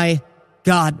my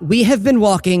God, we have been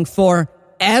walking for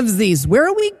evsies. Where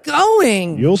are we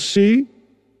going? You'll see.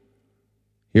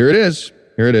 Here it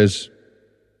is.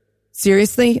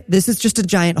 Seriously, this is just a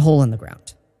giant hole in the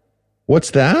ground.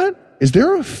 What's that? Is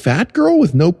there a fat girl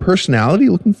with no personality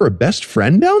looking for a best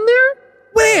friend down there?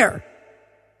 Where?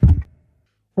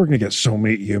 We're going to get so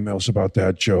many emails about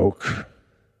that joke.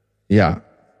 Yeah,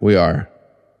 we are.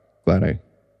 Glad I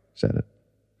said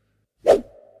it.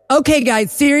 Okay,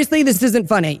 guys, seriously, this isn't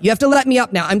funny. You have to let me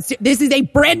up now. This is a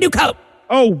brand new coat.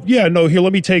 Oh, yeah, no, here,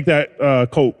 let me take that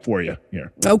coat for you.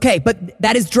 Here. Okay, but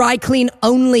that is dry clean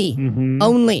only. Mm-hmm.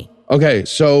 Only. Okay,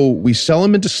 so we sell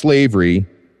him into slavery,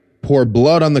 pour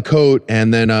blood on the coat,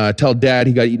 and then tell Dad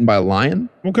he got eaten by a lion?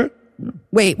 Okay. Yeah.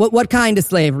 Wait, what kind of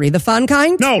slavery? The fun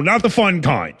kind? No, not the fun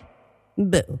kind.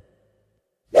 Boo.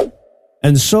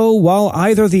 And so, while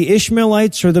either the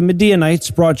Ishmaelites or the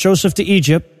Midianites brought Joseph to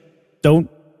Egypt, don't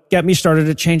get me started,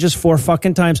 it changes 4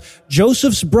 fucking times,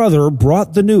 Joseph's brother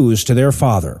brought the news to their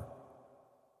father.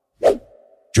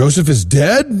 Joseph is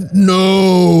dead?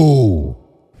 No.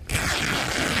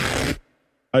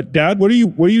 Dad, what are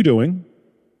you doing?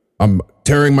 I'm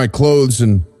tearing my clothes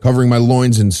and covering my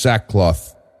loins in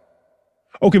sackcloth.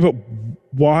 Okay, but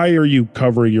why are you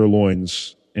covering your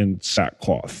loins in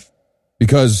sackcloth?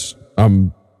 Because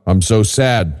I'm so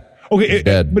sad. Okay,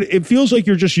 dead. But it feels like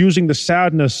you're just using the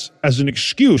sadness as an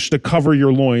excuse to cover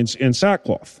your loins in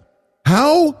sackcloth.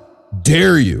 How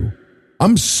dare you?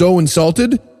 I'm so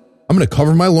insulted. I'm going to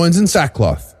cover my loins in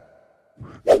sackcloth.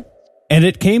 And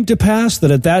it came to pass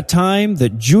that at that time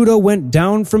that Judah went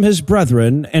down from his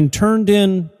brethren and turned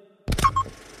in...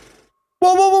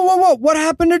 Whoa. What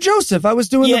happened to Joseph? I was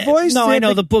doing the voice. No, I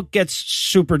know. The book gets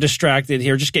super distracted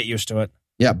here. Just get used to it.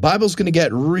 Yeah, Bible's going to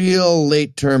get real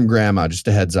late-term grandma, just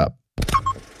a heads up.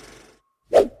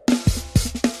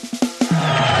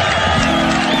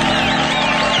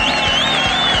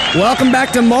 Welcome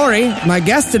back to Maury. My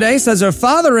guest today says her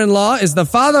father-in-law is the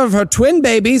father of her twin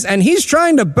babies, and he's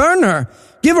trying to burn her.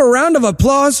 Give a round of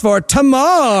applause for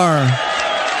Tamar.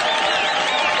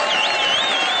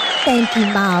 Thank you,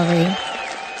 Maury.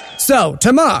 So,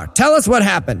 Tamar, tell us what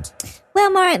happened. Well,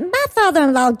 Maury, my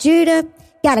father-in-law, Judah,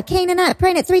 got a Canaanite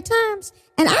pregnant 3 times,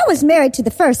 and I was married to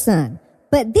the first son.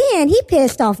 But then he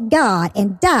pissed off God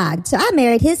and died, so I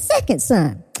married his second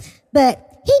son.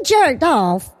 But he jerked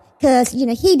off because, he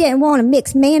didn't want to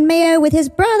mix man mayo with his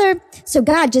brother, so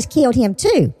God just killed him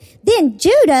too. Then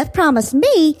Judah promised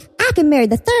me I could marry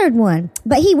the third one,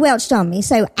 but he welched on me,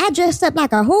 so I dressed up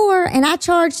like a whore, and I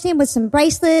charged him with some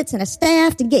bracelets and a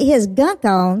staff to get his gunk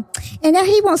on, and now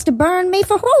he wants to burn me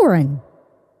for whoring.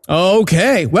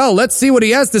 Okay, well, let's see what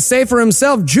he has to say for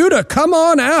himself. Judah, come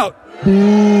on out.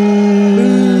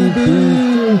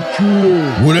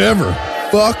 Whatever.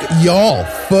 Fuck y'all.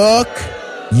 Fuck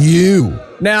you.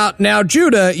 Now,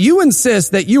 Judah, you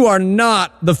insist that you are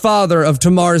not the father of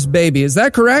Tamar's baby. Is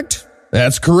that correct?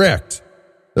 That's correct.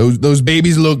 Those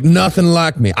babies look nothing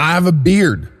like me. I have a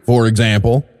beard, for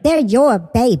example. They're your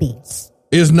babies.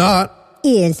 Is not.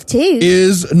 Is too.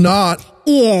 Is not.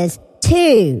 Is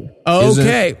too.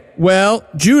 Okay, well,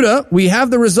 Judah, we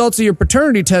have the results of your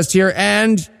paternity test here,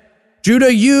 and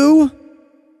Judah, you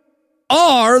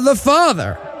are the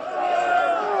father.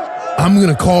 I'm going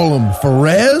to call them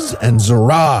Perez and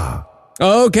Zara.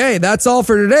 Okay, that's all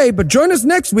for today, but join us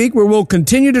next week where we'll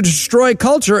continue to destroy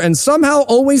culture and somehow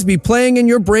always be playing in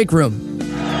your break room.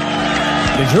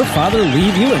 Did your father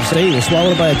leave you and say he was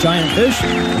swallowed by a giant fish?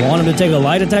 Want him to take a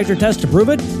lie detector test to prove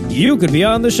it? You could be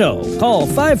on the show. Call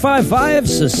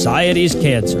 555-Society's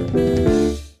Cancer.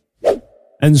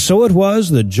 And so it was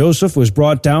that Joseph was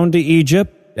brought down to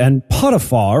Egypt, and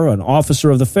Potiphar, an officer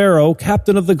of the Pharaoh,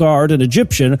 captain of the guard, an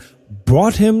Egyptian,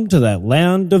 brought him to that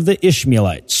land of the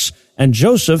Ishmaelites. And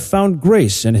Joseph found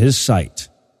grace in his sight.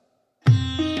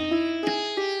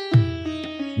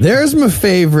 There's my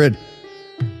favorite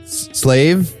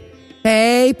slave.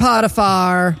 Hey,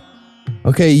 Potiphar.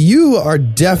 Okay, you are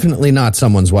definitely not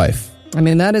someone's wife. I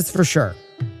mean, that is for sure.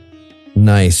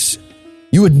 Nice.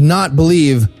 You would not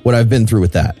believe what I've been through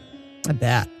with that. I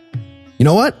bet. You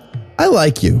know what? I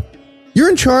like you. You're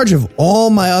in charge of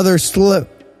all my other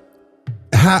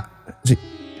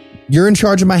You're in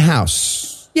charge of my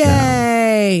house.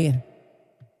 Yay!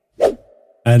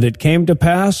 And it came to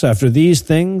pass after these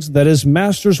things that his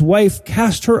master's wife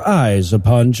cast her eyes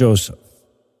upon Joseph.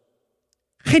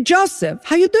 Hey, Joseph,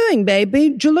 how you doing,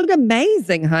 baby? You look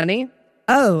amazing, honey.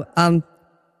 Oh,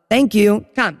 thank you.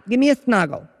 Come, give me a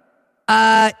snuggle.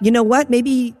 You know what?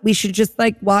 Maybe we should just,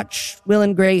 watch Will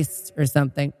and Grace or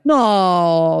something.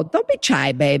 No, don't be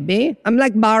shy, baby. I'm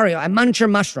like Mario. I munch your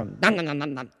mushroom. Nom, nom, nom,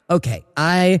 nom, nom. Okay,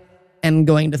 I am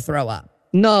going to throw up.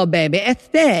 No, baby,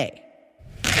 stay.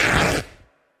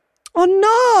 Oh,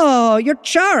 no, your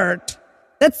chart.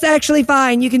 That's actually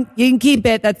fine. You can keep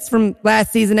it. That's from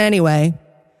last season anyway.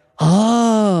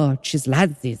 Oh, she's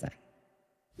last season.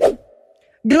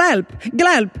 Glalp,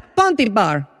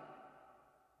 Pontibar.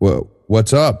 Whoa,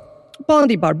 what's up?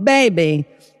 Pontibar, baby.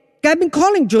 I've been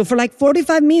calling you for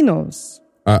 45 minutes.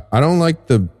 I don't like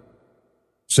the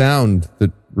sound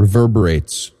that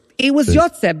reverberates. It was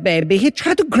Joseph, baby. He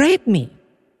tried to grape me.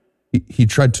 He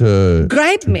tried to...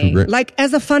 Grape me,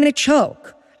 as a funny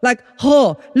joke.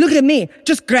 Oh, look at me,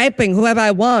 just graping whoever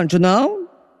I want, you know?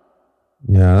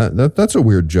 Yeah, that's a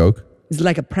weird joke. It's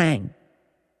like a prank.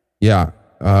 Yeah,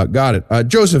 got it.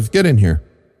 Joseph, get in here.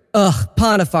 Ugh,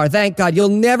 Potiphar, thank God. You'll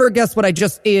never guess what I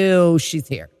just... Ew, she's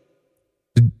here.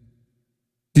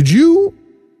 Did you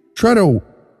try to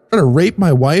rape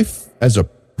my wife as a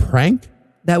prank?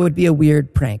 That would be a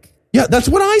weird prank. Yeah, that's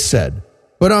what I said.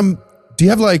 But, do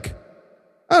you have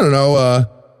I don't know,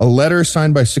 a letter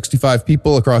signed by 65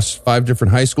 people across 5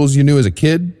 different high schools you knew as a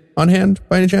kid on hand,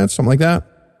 by any chance? Something like that?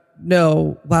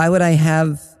 No. Why would I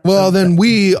have... Well, then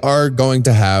we are going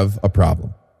to have a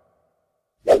problem.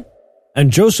 And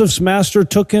Joseph's master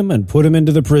took him and put him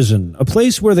into the prison, a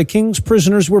place where the king's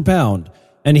prisoners were bound.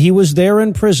 And he was there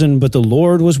in prison, but the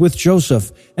Lord was with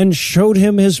Joseph and showed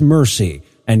him his mercy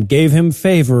and gave him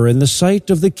favor in the sight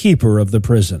of the keeper of the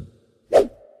prison.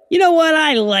 You know what?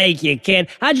 I like you, kid.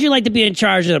 How'd you like to be in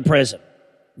charge of the prison?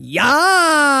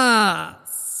 Yes!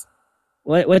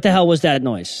 What the hell was that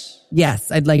noise?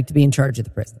 Yes, I'd like to be in charge of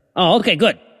the prison. Oh, okay,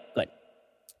 good.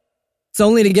 It's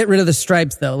only to get rid of the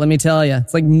stripes, though, let me tell you.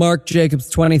 It's like Mark Jacobs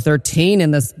 2013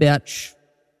 in this bitch.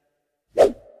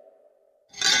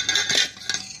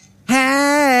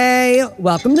 Hey,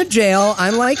 welcome to jail.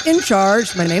 I'm in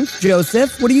charge. My name's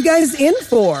Joseph. What are you guys in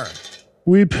for?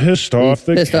 We pissed off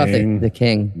the king. Pissed off the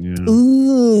king. Yeah.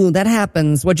 Ooh, that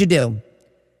happens. What'd you do?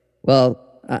 Well,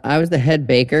 I was the head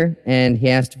baker, and he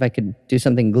asked if I could do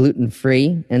something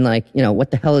gluten-free. And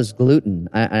what the hell is gluten?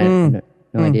 I have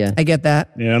no idea. I get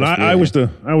that. Yeah, and I was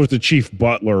the chief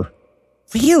butler.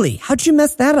 Really? How'd you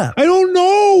mess that up? I don't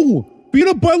know. Being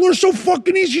a butler is so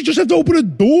fucking easy. You just have to open a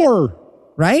door.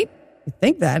 Right? You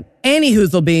think that. Any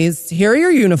hoozlebees, here are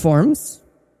your uniforms.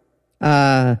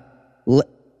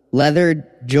 Leather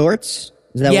jorts?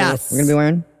 Is that what we're going to be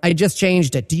wearing? I just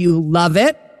changed it. Do you love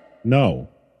it? No.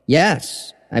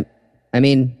 Yes. I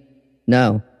mean,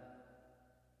 no.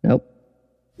 Nope.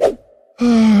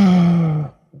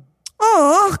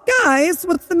 Oh, guys,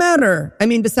 what's the matter? I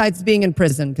mean, besides being in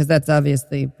prison, because that's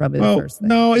obviously probably the first thing.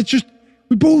 No, it's just,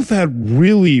 we both had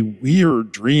really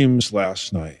weird dreams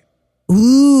last night.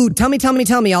 Ooh, tell me.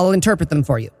 I'll interpret them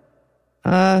for you.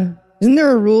 Isn't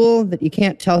there a rule that you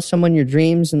can't tell someone your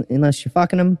dreams unless you're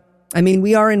fucking them? I mean,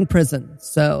 we are in prison,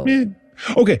 so...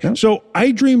 Okay, so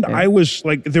I dreamed I was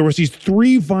there was these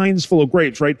 3 vines full of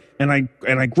grapes, right? And I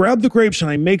grabbed the grapes and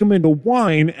I make them into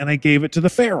wine and I gave it to the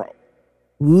Pharaoh.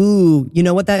 Ooh, you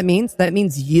know what that means? That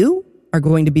means you are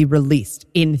going to be released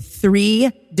in 3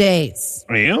 days.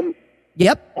 I am?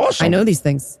 Yep. Awesome. I know these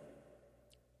things.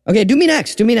 Okay, do me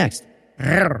next. Okay,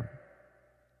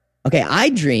 I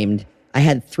dreamed I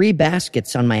had 3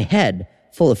 baskets on my head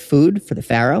full of food for the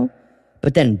pharaoh,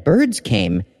 but then birds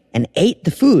came and ate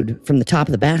the food from the top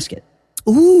of the basket.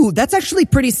 Ooh, that's actually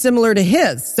pretty similar to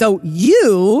his. So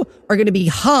you are going to be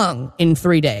hung in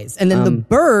 3 days, and then the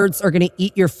birds are going to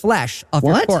eat your flesh off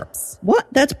your corpse. What?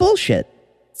 That's bullshit.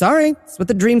 Sorry, that's what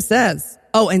the dream says.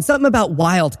 Oh, and something about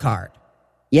wild card.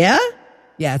 Yeah?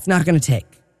 Yeah, it's not going to take.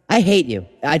 I hate you.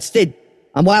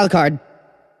 I'm wild card.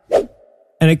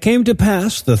 And it came to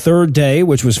pass the 3rd day,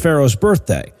 which was Pharaoh's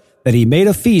birthday, that he made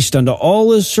a feast unto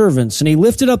all his servants, and he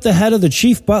lifted up the head of the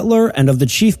chief butler and of the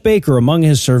chief baker among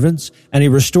his servants, and he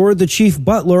restored the chief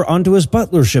butler unto his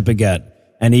butlership again.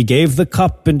 And he gave the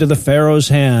cup into the Pharaoh's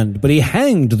hand, but he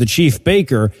hanged the chief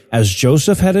baker as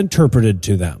Joseph had interpreted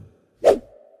to them.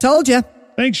 Told you.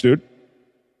 Thanks, dude.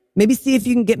 Maybe see if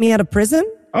you can get me out of prison?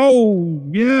 Oh,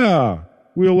 yeah.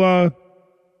 We'll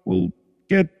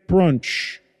get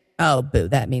brunch. Oh, boo,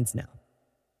 that means no.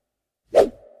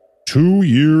 2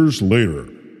 years later.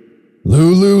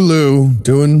 Lou,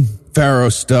 doing Pharaoh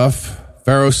stuff.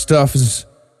 Pharaoh stuff is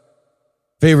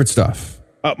favorite stuff.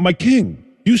 My king,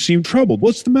 you seem troubled.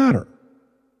 What's the matter?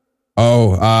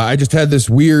 Oh, I just had this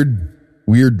weird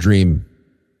dream.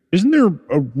 Isn't there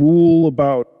a rule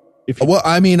about if you... Well,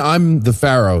 I mean, I'm the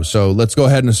Pharaoh, so let's go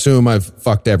ahead and assume I've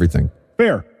fucked everything.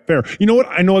 Fair. You know what?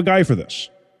 I know a guy for this.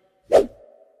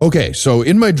 Okay, so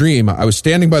in my dream, I was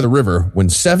standing by the river when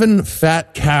 7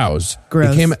 fat cows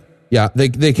Gross.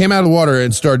 They came out of the water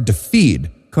and started to feed.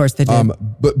 Of course they did.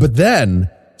 But then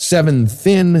 7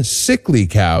 thin, sickly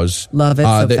cows. Love it,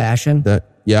 fashion.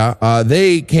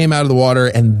 They came out of the water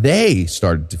and they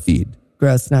started to feed.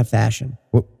 Gross, not fashion.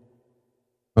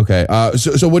 Okay,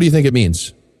 so what do you think it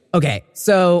means? Okay,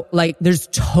 so there's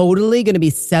totally going to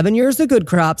be 7 years of good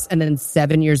crops and then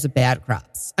 7 years of bad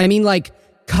crops. I mean,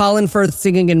 Colin Firth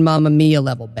singing in Mamma Mia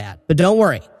level bad. But don't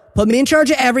worry. Put me in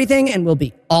charge of everything and we'll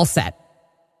be all set.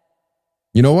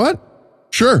 You know what?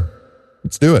 Sure.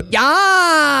 Let's do it. Yes!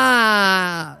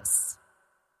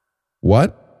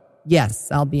 What? Yes,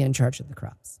 I'll be in charge of the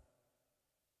crops.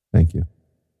 Thank you.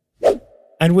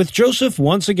 And with Joseph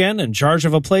once again in charge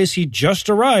of a place he just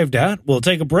arrived at, we'll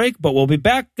take a break, but we'll be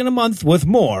back in a month with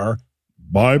more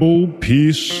Bible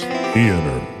Peace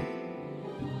Theater.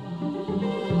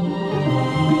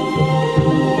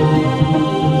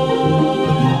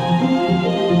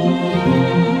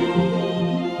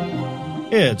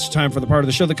 It's time for the part of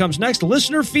the show that comes next,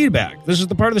 listener feedback. This is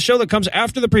the part of the show that comes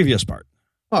after the previous part.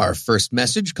 Our first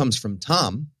message comes from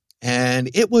Tom, and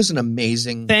it was an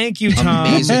amazing, Thank you, Tom.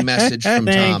 Amazing message from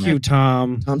Tom. Thank you,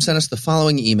 Tom. Tom sent us the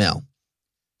following email.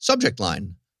 Subject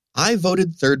line, I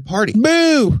voted third party.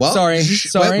 Boo! Well, Sorry.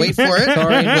 Wait for it.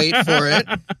 Wait for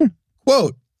it.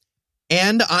 Quote,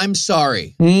 and I'm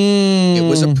sorry. It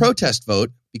was a protest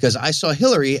vote because I saw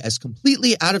Hillary as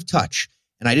completely out of touch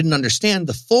and I didn't understand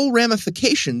the full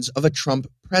ramifications of a Trump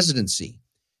presidency.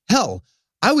 Hell,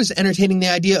 I was entertaining the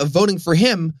idea of voting for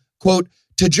him, quote,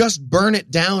 to just burn it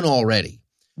down already.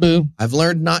 Boo. I've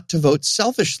learned not to vote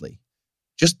selfishly.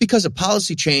 Just because a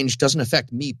policy change doesn't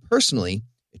affect me personally,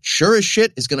 it sure as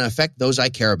shit is going to affect those I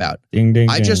care about. Ding, ding,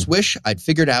 I ding. just wish I'd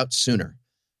figured out sooner.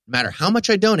 No matter how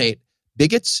much I donate,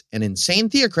 bigots and insane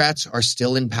theocrats are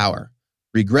still in power.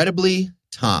 Regrettably,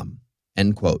 Tom.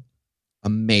 End quote.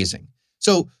 Amazing.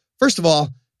 So, first of all,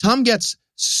 Tom gets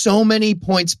so many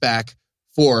points back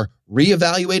for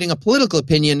reevaluating a political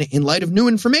opinion in light of new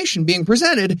information being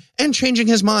presented and changing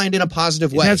his mind in a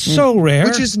positive way. That's so rare.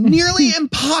 Which is nearly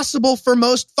impossible for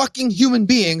most fucking human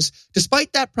beings,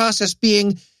 despite that process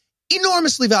being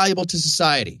enormously valuable to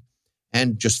society.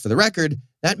 And just for the record,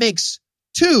 that makes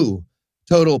 2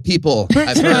 total people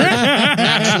I've heard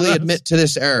actually admit to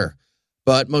this error.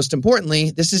 But most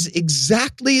importantly, this is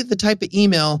exactly the type of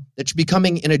email that should be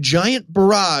coming in a giant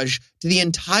barrage to the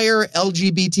entire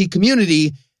LGBT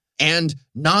community and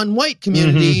non-white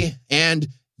community and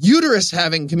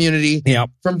uterus-having community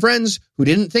from friends who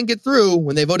didn't think it through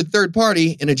when they voted third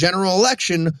party in a general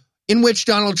election in which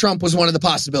Donald Trump was one of the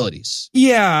possibilities.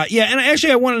 Yeah. And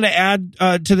actually, I wanted to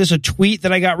add to this a tweet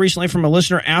that I got recently from a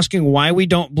listener asking why we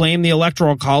don't blame the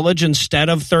Electoral College instead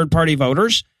of third-party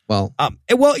voters. Well,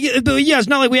 it's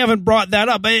not like we haven't brought that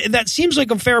up. But that seems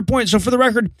like a fair point. So for the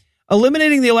record,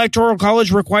 eliminating the Electoral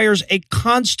College requires a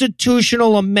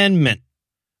constitutional amendment.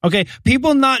 Okay,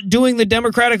 people not doing the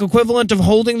Democratic equivalent of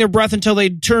holding their breath until they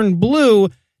turn blue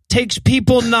takes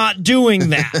people not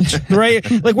doing that, right?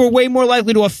 Like, we're way more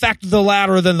likely to affect the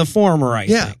latter than the former, I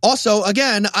think. Also,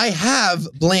 again, I have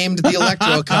blamed the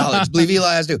Electoral College. Believe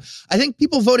Eli has to. I think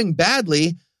people voting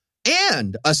badly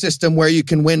and a system where you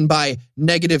can win by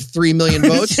negative 3 million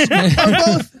votes are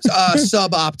both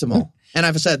suboptimal. And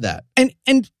I've said that.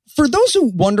 And for those who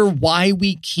wonder why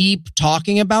we keep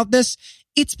talking about this,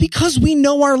 it's because we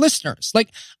know our listeners. Like,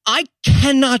 I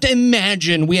cannot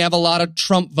imagine we have a lot of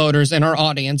Trump voters in our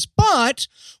audience, but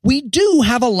we do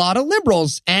have a lot of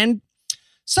liberals, and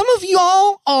some of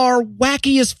y'all are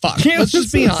wacky as fuck. Let's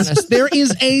just be honest. There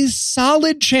is a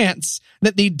solid chance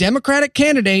that the Democratic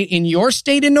candidate in your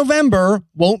state in November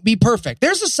won't be perfect.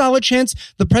 There's a solid chance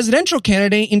the presidential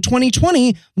candidate in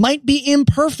 2020 might be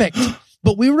imperfect.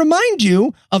 But we remind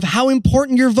you of how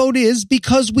important your vote is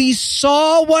because we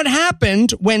saw what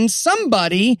happened when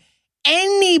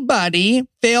anybody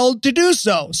failed to do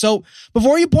so. So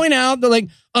before you point out that, like,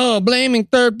 oh, blaming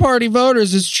third-party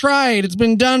voters is tried, it's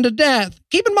been done to death,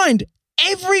 keep in mind,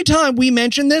 every time we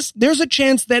mention this, there's a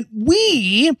chance that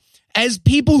we, as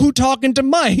people who talk into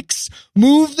mics,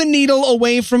 move the needle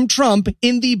away from Trump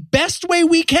in the best way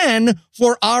we can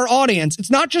for our audience.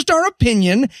 It's not just our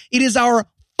opinion, it is our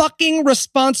fucking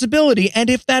responsibility. And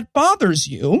if that bothers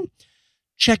you,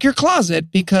 check your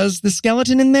closet because the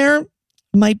skeleton in there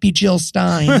might be Jill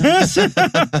Stein. Is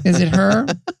it her?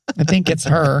 I think it's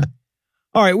her.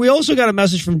 All right. We also got a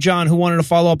message from John who wanted to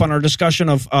follow up on our discussion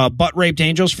of butt-raped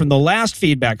angels from the last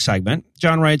feedback segment.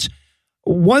 John writes,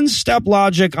 one-step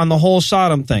logic on the whole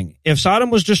Sodom thing. If Sodom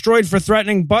was destroyed for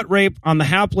threatening butt rape on the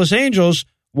hapless angels,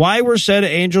 why were said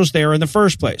angels there in the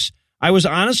first place? I was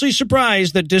honestly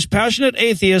surprised that dispassionate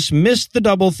atheists missed the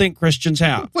doublethink Christians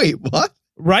have. Wait, what?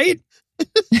 Right?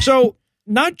 So,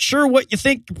 not sure what you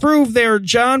think to prove there,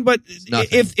 John, but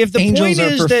if the angels point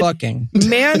is that fucking.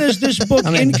 Man is this book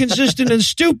inconsistent and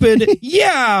stupid,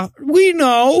 yeah, we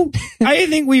know. I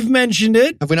think we've mentioned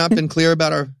it. Have we not been clear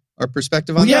about our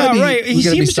perspective on that? Yeah, right. He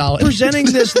seems to be presenting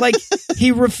this like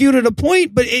he refuted a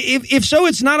point, but if so,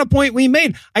 it's not a point we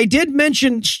made. I did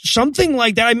mention something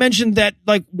like that. I mentioned that,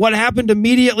 like, what happened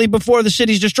immediately before the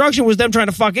city's destruction was them trying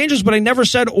to fuck angels, but I never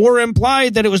said or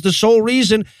implied that it was the sole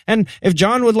reason. And if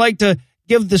John would like to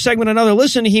give the segment another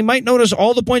listen, he might notice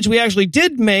all the points we actually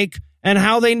did make and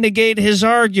how they negate his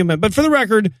argument. But for the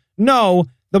record, no,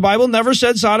 the Bible never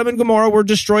said Sodom and Gomorrah were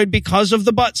destroyed because of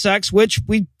the butt sex, which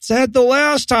we said the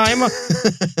last time.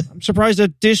 I'm surprised a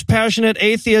dispassionate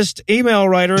atheist email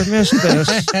writer missed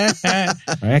this.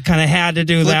 I kind of had to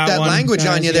do that one. Language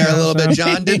on you there a little bit,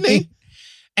 John, didn't he?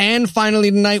 And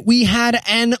finally tonight, we had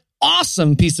an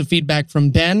awesome piece of feedback from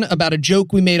Ben about a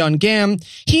joke we made on GAM.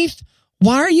 Heath,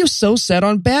 why are you so set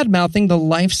on bad-mouthing the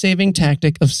life-saving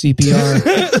tactic of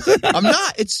CPR? I'm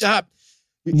not. It's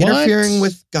interfering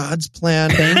with God's plan.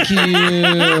 Thank you.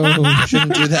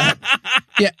 Shouldn't do that.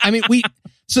 Yeah, I mean,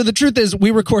 so the truth is,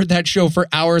 we record that show for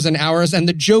hours and hours, and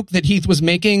the joke that Heath was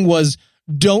making was,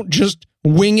 don't just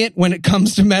wing it when it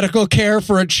comes to medical care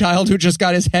for a child who just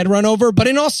got his head run over. But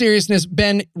in all seriousness,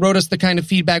 Ben wrote us the kind of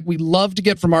feedback we love to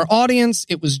get from our audience.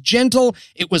 It was gentle,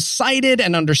 it was cited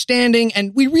and understanding,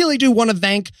 and we really do want to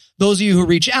thank those of you who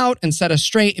reach out and set us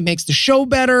straight. It makes the show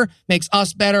better, makes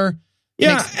us better.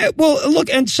 Yeah, well, look,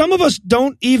 and some of us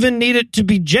don't even need it to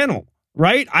be gentle,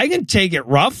 right? I can take it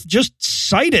rough, just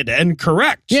cite it and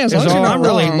correct. Yeah, as long as you're not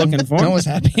really wrong. looking for. I was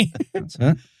happy.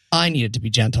 I need it to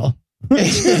be gentle.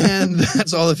 And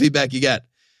that's all the feedback you get.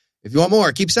 If you want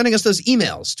more, keep sending us those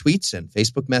emails, tweets, and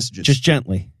Facebook messages. Just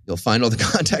gently. You'll find all the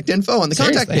contact info on the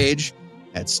contact page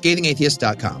at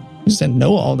scathingatheist.com. You send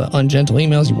Noah all the ungentle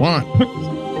emails you want.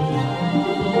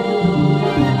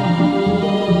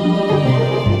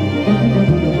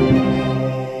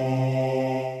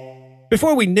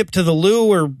 Before we nip to the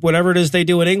loo or whatever it is they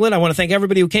do in England, I want to thank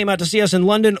everybody who came out to see us in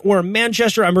London or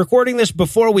Manchester. I'm recording this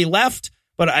before we left,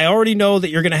 but I already know that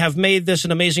you're going to have made this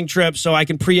an amazing trip, so I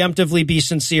can preemptively be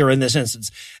sincere in this instance.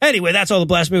 Anyway, that's all the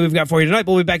blasphemy we've got for you tonight.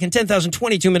 We'll be back in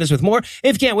 10,022 minutes with more.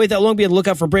 If you can't wait that long, be on the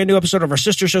lookout for a brand new episode of our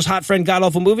sister show's Hot Friend God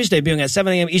Awful Movies, debuting at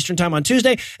 7 a.m. Eastern Time on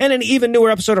Tuesday, and an even newer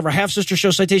episode of our half-sister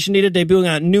show Citation Needed, debuting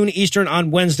at noon Eastern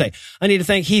on Wednesday. I need to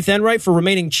thank Heath Enright for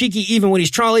remaining cheeky even when he's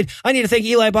trolleyed. I need to thank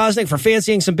Eli Bosnick for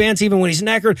fancying some bands even when he's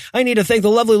knackered. I need to thank the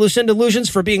lovely Lucinda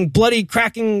Lugeons for being bloody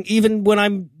cracking even when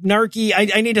I'm narky.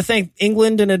 I need to thank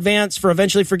England in advance for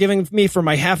eventually forgiving me for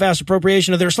my half-ass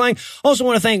appropriation of their slang. Also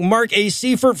want to thank Mark A.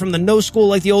 Seifert from the No School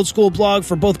Like the Old School blog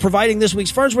for both providing this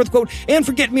week's Farnsworth quote and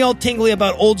for getting me all tingly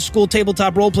about old school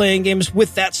tabletop role-playing games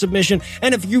with that submission.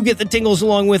 And if you get the tingles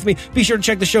along with me, be sure to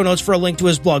check the show notes for a link to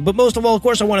his blog. But most of all, of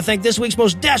course, I want to thank this week's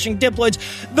most dashing diploids,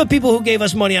 the people who gave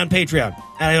us money on Patreon.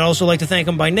 And I'd also like to thank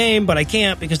them by name, but I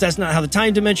can't because that's not how the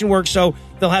time dimension works, so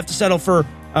they'll have to settle for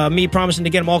me promising to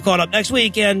get them all caught up next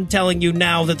week and telling you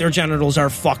now that their genitals are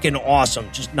fucking awesome,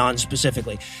 just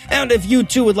non-specifically. And if you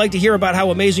too would like to hear about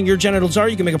how amazing your genitals are,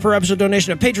 you can make a per-episode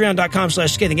donation at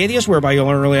patreon.com/scathingatheist, whereby you'll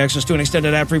earn early access to an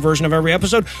extended ad-free version of every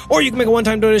episode, or you can make a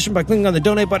one-time donation by clicking on the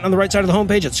donate button on the right side of the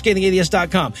homepage at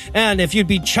scathingatheist.com. And if you'd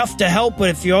be chuffed to help, but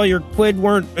if all your quid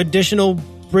weren't additional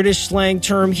British slang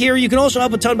term here, you can also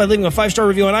help a ton by leaving a 5-star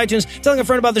review on iTunes, telling a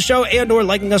friend about the show, and or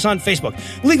liking us on Facebook.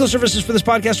 Legal services for this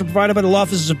podcast are provided by the law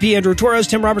offices of P. Andrew Torres.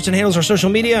 Tim Robertson handles our social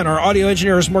media, and our audio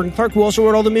engineer is Morgan Clark, who also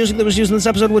wrote all the music that was used in this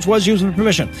episode, which was used with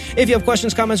permission. If you have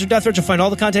questions, comments, or death threats, you'll find all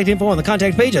the contact info on the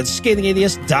contact page at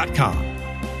scathingatheist.com.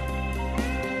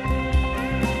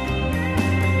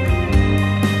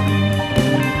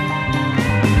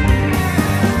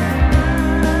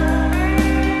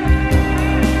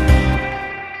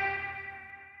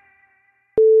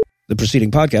 The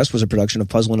preceding podcast was a production of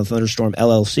Puzzle and a Thunderstorm,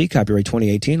 LLC, copyright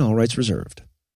 2018, all rights reserved.